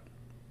pot.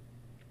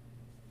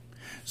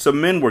 Some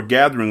men were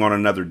gathering on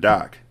another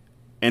dock,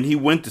 and he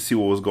went to see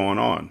what was going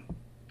on.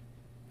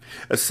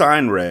 A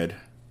sign read,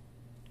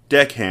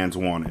 "Deckhands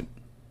wanted.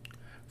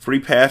 Free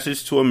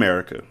passage to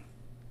America."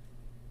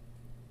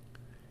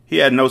 He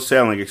had no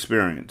sailing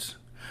experience,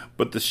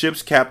 but the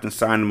ship's captain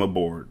signed him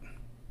aboard.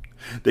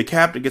 The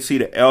captain could see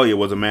that Elia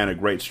was a man of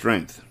great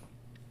strength.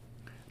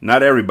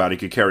 Not everybody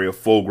could carry a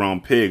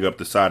full-grown pig up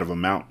the side of a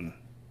mountain.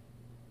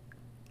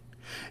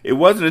 It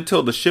wasn't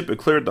until the ship had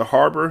cleared the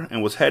harbor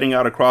and was heading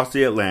out across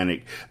the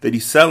Atlantic that he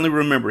suddenly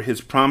remembered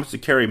his promise to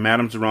carry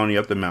Madame Zeroni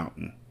up the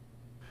mountain.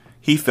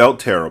 He felt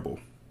terrible.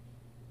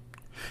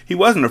 He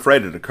wasn't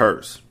afraid of the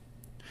curse.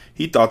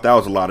 He thought that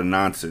was a lot of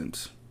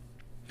nonsense.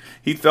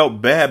 He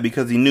felt bad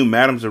because he knew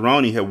Madame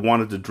Zeroni had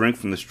wanted to drink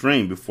from the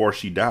stream before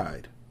she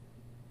died.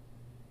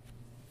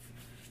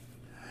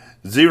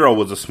 Zero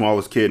was the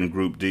smallest kid in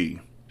Group D,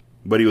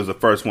 but he was the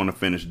first one to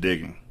finish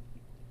digging.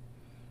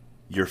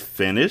 "You're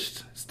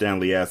finished?"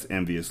 Stanley asked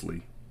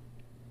enviously.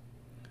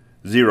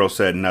 Zero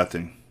said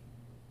nothing.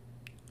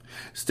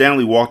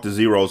 Stanley walked to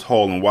Zero's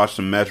hole and watched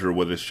him measure it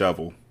with his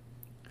shovel.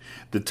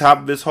 The top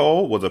of his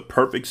hole was a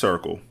perfect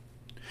circle,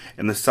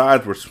 and the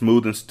sides were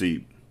smooth and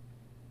steep.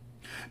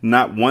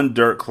 Not one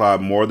dirt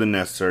clod more than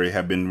necessary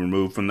had been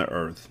removed from the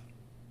earth.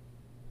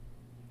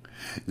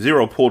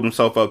 Zero pulled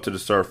himself up to the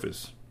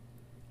surface.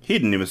 He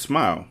didn't even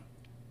smile.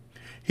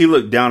 He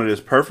looked down at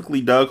his perfectly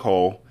dug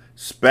hole,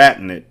 spat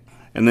in it,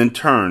 and then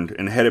turned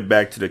and headed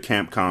back to the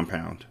camp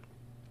compound.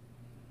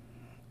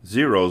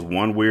 "Zero's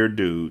one weird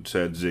dude,"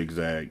 said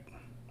Zigzag.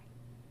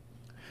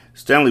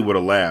 Stanley would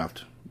have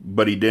laughed,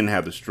 but he didn't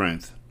have the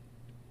strength.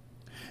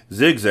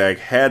 Zigzag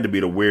had to be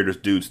the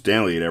weirdest dude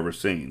Stanley had ever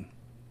seen.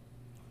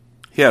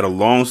 He had a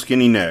long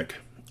skinny neck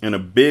and a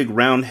big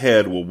round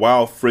head with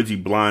wild frizzy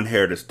blonde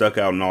hair that stuck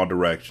out in all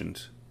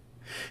directions.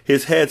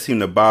 His head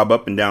seemed to bob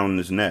up and down on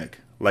his neck,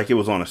 like it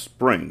was on a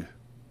spring.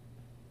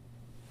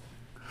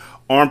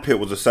 Armpit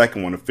was the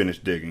second one to finish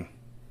digging.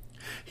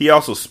 He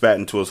also spat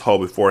into his hole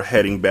before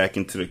heading back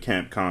into the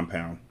camp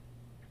compound.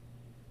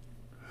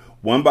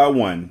 One by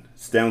one,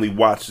 Stanley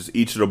watched as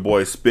each of the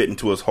boys spit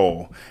into his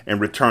hole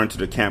and returned to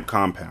the camp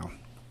compound.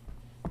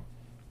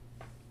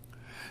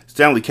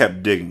 Stanley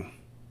kept digging.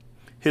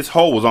 His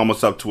hole was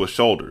almost up to his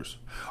shoulders,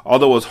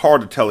 although it was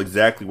hard to tell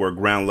exactly where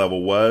ground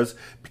level was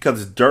because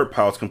his dirt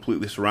piles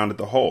completely surrounded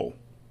the hole.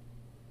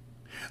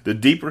 The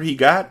deeper he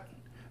got,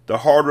 the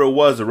harder it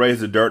was to raise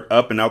the dirt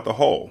up and out the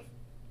hole.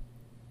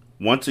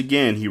 Once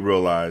again, he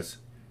realized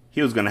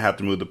he was going to have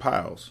to move the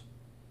piles.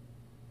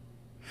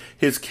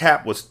 His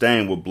cap was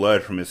stained with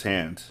blood from his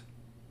hands.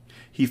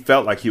 He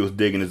felt like he was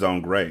digging his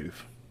own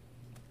grave.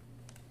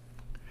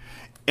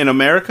 In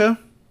America,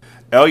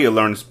 Elia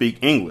learned to speak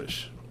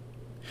English.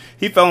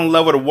 He fell in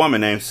love with a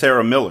woman named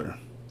Sarah Miller.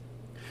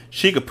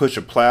 She could push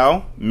a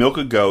plow, milk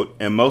a goat,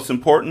 and most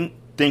important,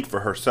 think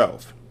for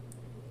herself.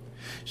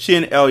 She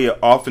and Elia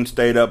often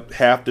stayed up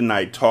half the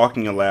night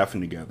talking and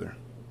laughing together.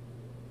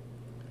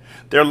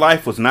 Their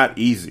life was not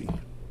easy.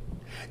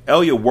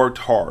 Elia worked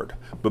hard,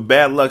 but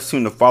bad luck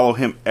seemed to follow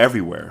him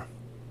everywhere.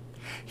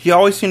 He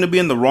always seemed to be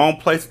in the wrong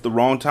place at the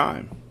wrong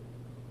time.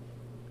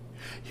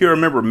 He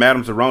remembered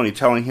Madame Zeroni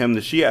telling him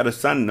that she had a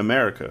son in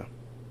America.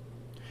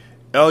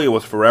 Elia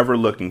was forever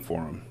looking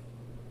for him.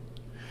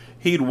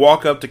 He'd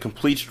walk up to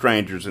complete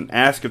strangers and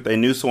ask if they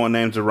knew someone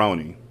named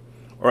Zeroni,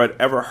 or had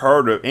ever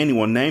heard of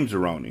anyone named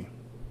Zeroni.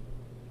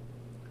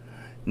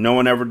 No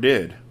one ever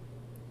did.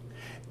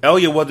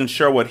 Elia wasn't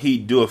sure what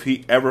he'd do if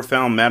he ever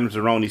found Madame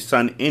Zeroni's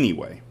son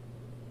anyway.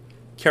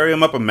 Carry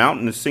him up a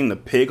mountain and sing the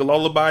pig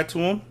lullaby to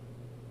him?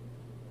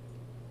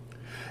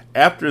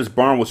 After his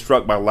barn was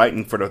struck by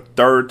lightning for the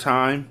third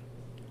time,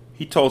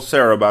 he told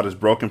Sarah about his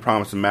broken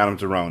promise to Madame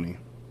Zeroni.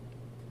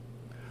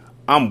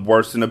 "I'm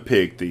worse than a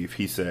pig thief,"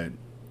 he said.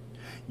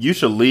 "You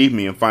should leave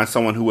me and find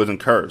someone who isn't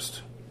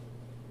cursed."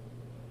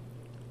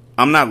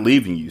 "I'm not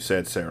leaving you,"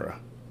 said Sarah,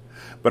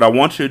 "but I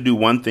want you to do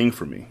one thing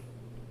for me."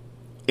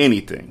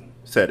 "Anything,"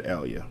 said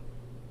Elia.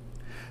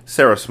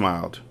 Sarah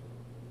smiled.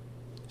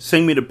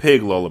 "Sing me the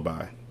pig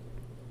lullaby."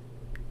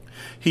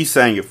 He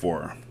sang it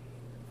for her.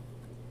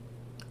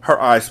 Her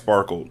eyes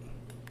sparkled.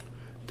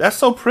 "That's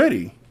so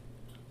pretty.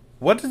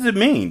 What does it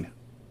mean?"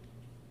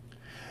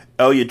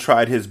 Elia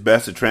tried his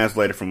best to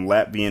translate it from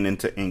Latvian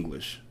into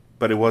English,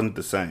 but it wasn't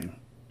the same.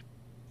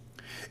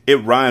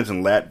 "It rhymes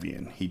in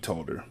Latvian," he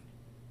told her.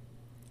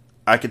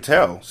 "I could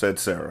tell," said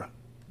Sarah.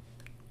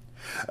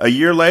 A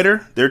year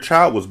later, their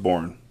child was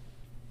born.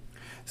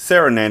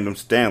 Sarah named him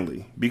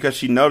Stanley because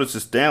she noticed that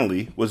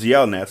Stanley was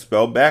yelled at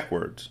spelled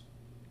backwards.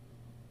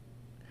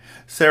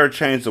 Sarah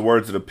changed the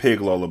words of the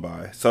pig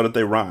lullaby so that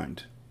they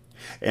rhymed,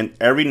 and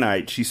every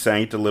night she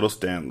sang it to little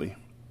Stanley.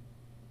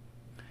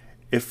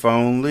 If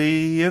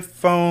only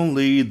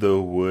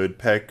the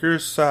woodpecker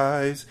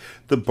sighs,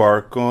 the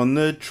bark on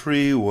the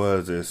tree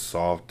was as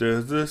soft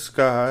as the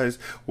skies,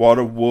 while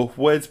the wolf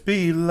waits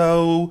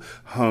below,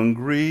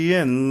 hungry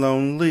and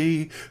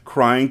lonely,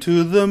 crying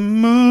to the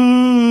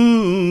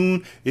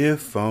moon,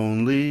 if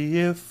only.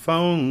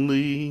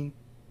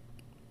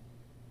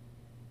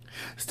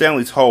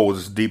 Stanley's hole was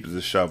as deep as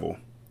a shovel,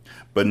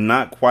 but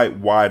not quite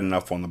wide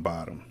enough on the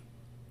bottom.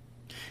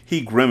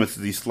 He grimaced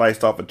as he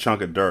sliced off a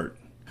chunk of dirt,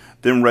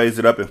 then raised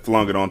it up and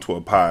flung it onto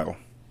a pile.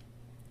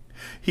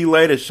 He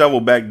laid his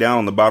shovel back down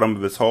on the bottom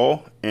of his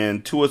hole,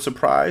 and to his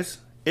surprise,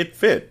 it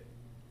fit.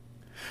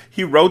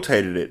 He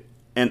rotated it,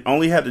 and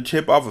only had to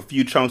chip off a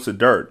few chunks of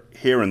dirt,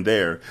 here and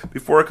there,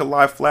 before it could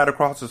lie flat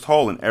across his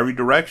hole in every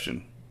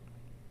direction.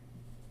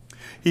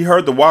 He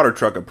heard the water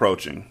truck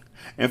approaching,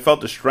 and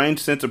felt a strange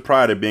sense of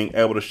pride at being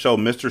able to show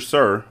Mr.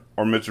 Sir,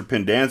 or Mr.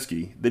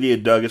 Pendanski, that he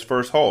had dug his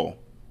first hole.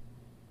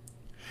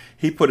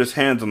 He put his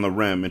hands on the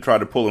rim and tried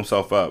to pull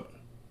himself up.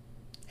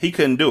 He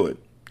couldn't do it.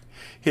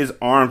 His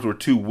arms were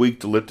too weak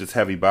to lift his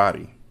heavy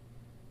body.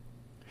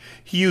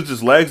 He used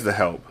his legs to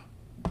help,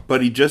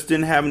 but he just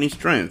didn't have any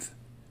strength.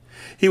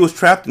 He was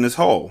trapped in his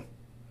hole.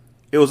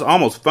 It was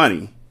almost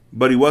funny,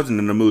 but he wasn't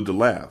in the mood to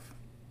laugh.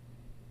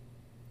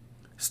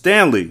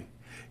 "Stanley,"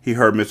 he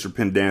heard Mr.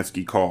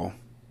 Pendanski call.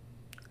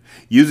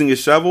 Using his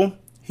shovel,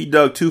 he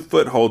dug 2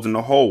 footholds in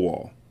the hole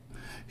wall.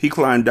 He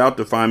climbed out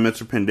to find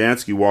Mr.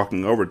 Pendanski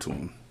walking over to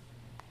him.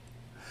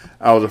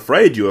 "I was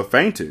afraid you had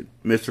fainted,"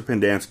 Mr.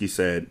 Pendanski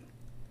said.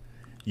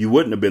 "You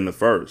wouldn't have been the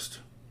first."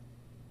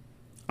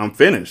 "I'm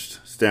finished,"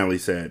 Stanley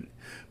said,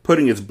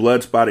 putting his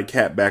blood-spotted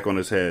cap back on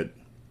his head.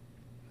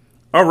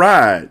 "All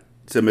right,"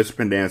 said Mr.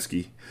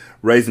 Pendanski,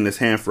 raising his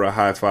hand for a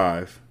high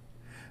five.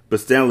 But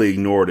Stanley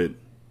ignored it.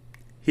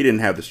 He didn't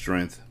have the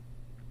strength.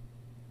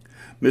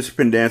 Mr.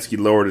 Pendanski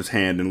lowered his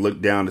hand and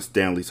looked down at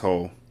Stanley's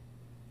hole.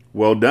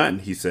 "Well done,"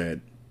 he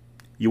said.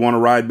 "You want to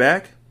ride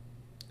back?"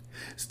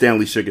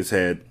 Stanley shook his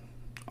head.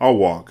 "I'll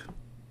walk."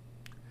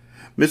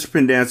 Mr.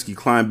 Pendanski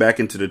climbed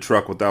back into the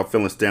truck without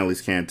filling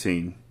Stanley's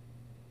canteen.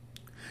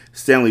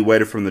 Stanley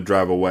waited for him to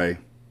drive away,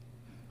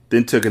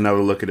 then took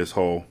another look at his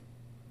hole.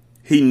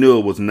 He knew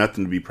it was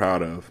nothing to be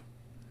proud of,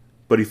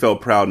 but he felt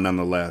proud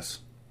nonetheless.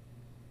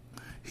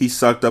 He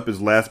sucked up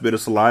his last bit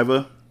of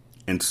saliva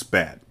and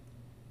spat.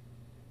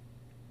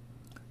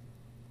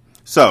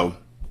 So,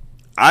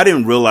 I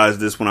didn't realize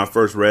this when I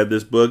first read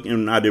this book,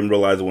 and I didn't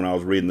realize it when I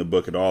was reading the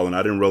book at all, and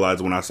I didn't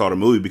realize it when I saw the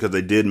movie because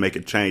they did make a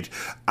change.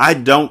 I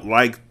don't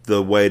like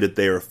the way that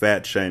they are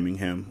fat-shaming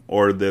him,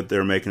 or that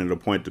they're making it a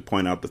point to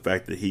point out the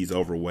fact that he's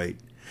overweight.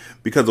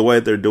 Because the way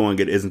that they're doing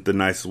it isn't the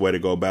nicest way to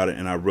go about it,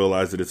 and I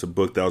realize that it's a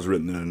book that was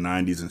written in the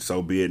 90s, and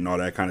so be it, and all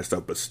that kind of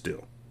stuff, but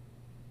still.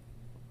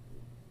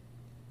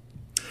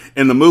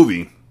 In the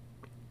movie,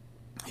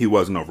 he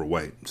wasn't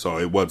overweight, so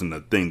it wasn't a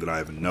thing that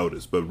I even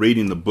noticed. But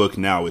reading the book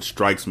now, it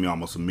strikes me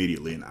almost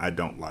immediately, and I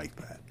don't like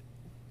that.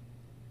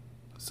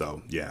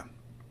 So, yeah.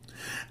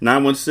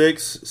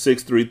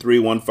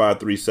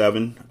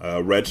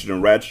 916-633-1537. Ratchet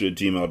and Ratchet at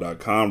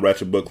gmail.com.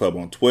 Ratchet Book Club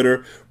on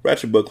Twitter.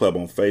 Ratchet Book Club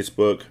on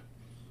Facebook.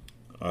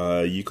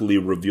 You can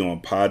leave a review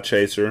on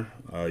Podchaser.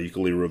 You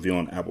can leave a review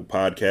on Apple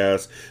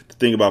Podcasts. The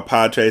thing about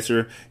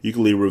Podchaser, you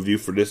can leave a review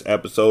for this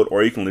episode,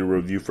 or you can leave a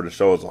review for the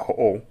show as a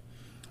whole.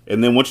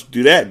 And then once you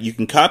do that, you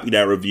can copy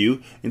that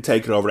review and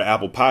take it over to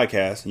Apple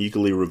Podcasts, and you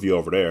can leave a review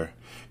over there.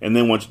 And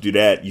then once you do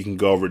that, you can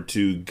go over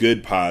to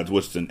Good Pods,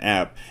 which is an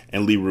app,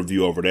 and leave a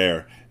review over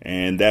there.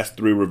 And that's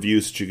 3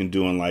 reviews that you can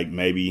do in like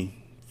maybe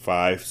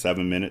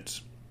 5-7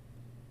 minutes.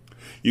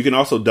 You can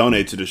also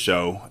donate to the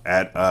show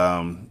at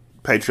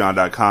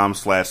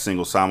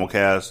patreon.com/single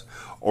simulcast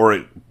or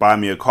at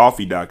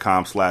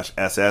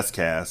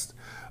buymeacoffee.com/sscast.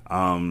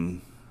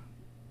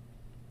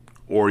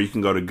 Or you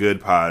can go to Good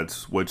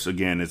Pods, which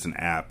again is an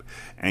app,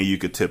 and you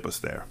could tip us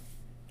there.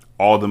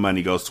 All the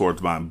money goes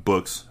towards buying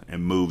books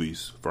and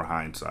movies for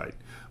hindsight.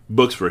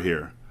 Books for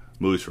here,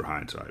 movies for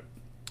hindsight.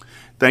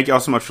 Thank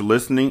y'all so much for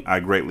listening. I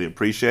greatly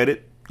appreciate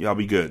it. Y'all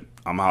be good.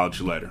 I'm going to holler at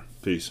you later.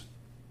 Peace.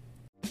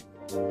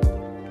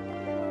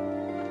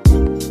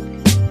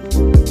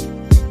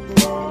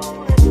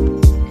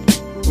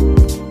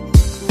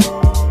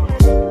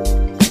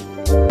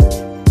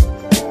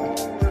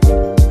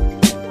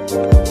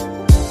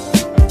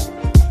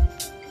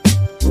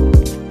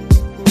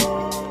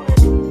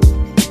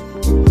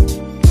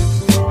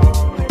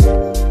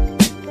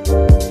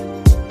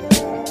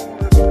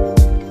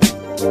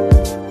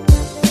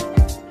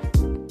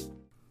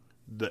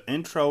 The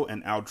intro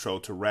and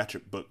outro to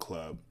Ratchet Book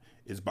Club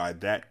is by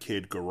That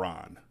Kid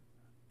Garan,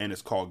 and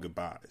it's called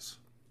Goodbyes.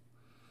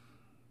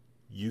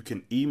 You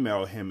can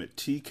email him at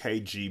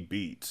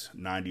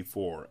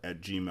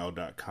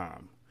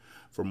tkgbeats94@gmail.com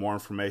for more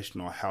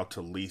information on how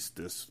to lease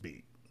this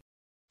beat.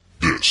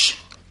 This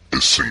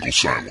is Single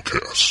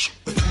Simulcast.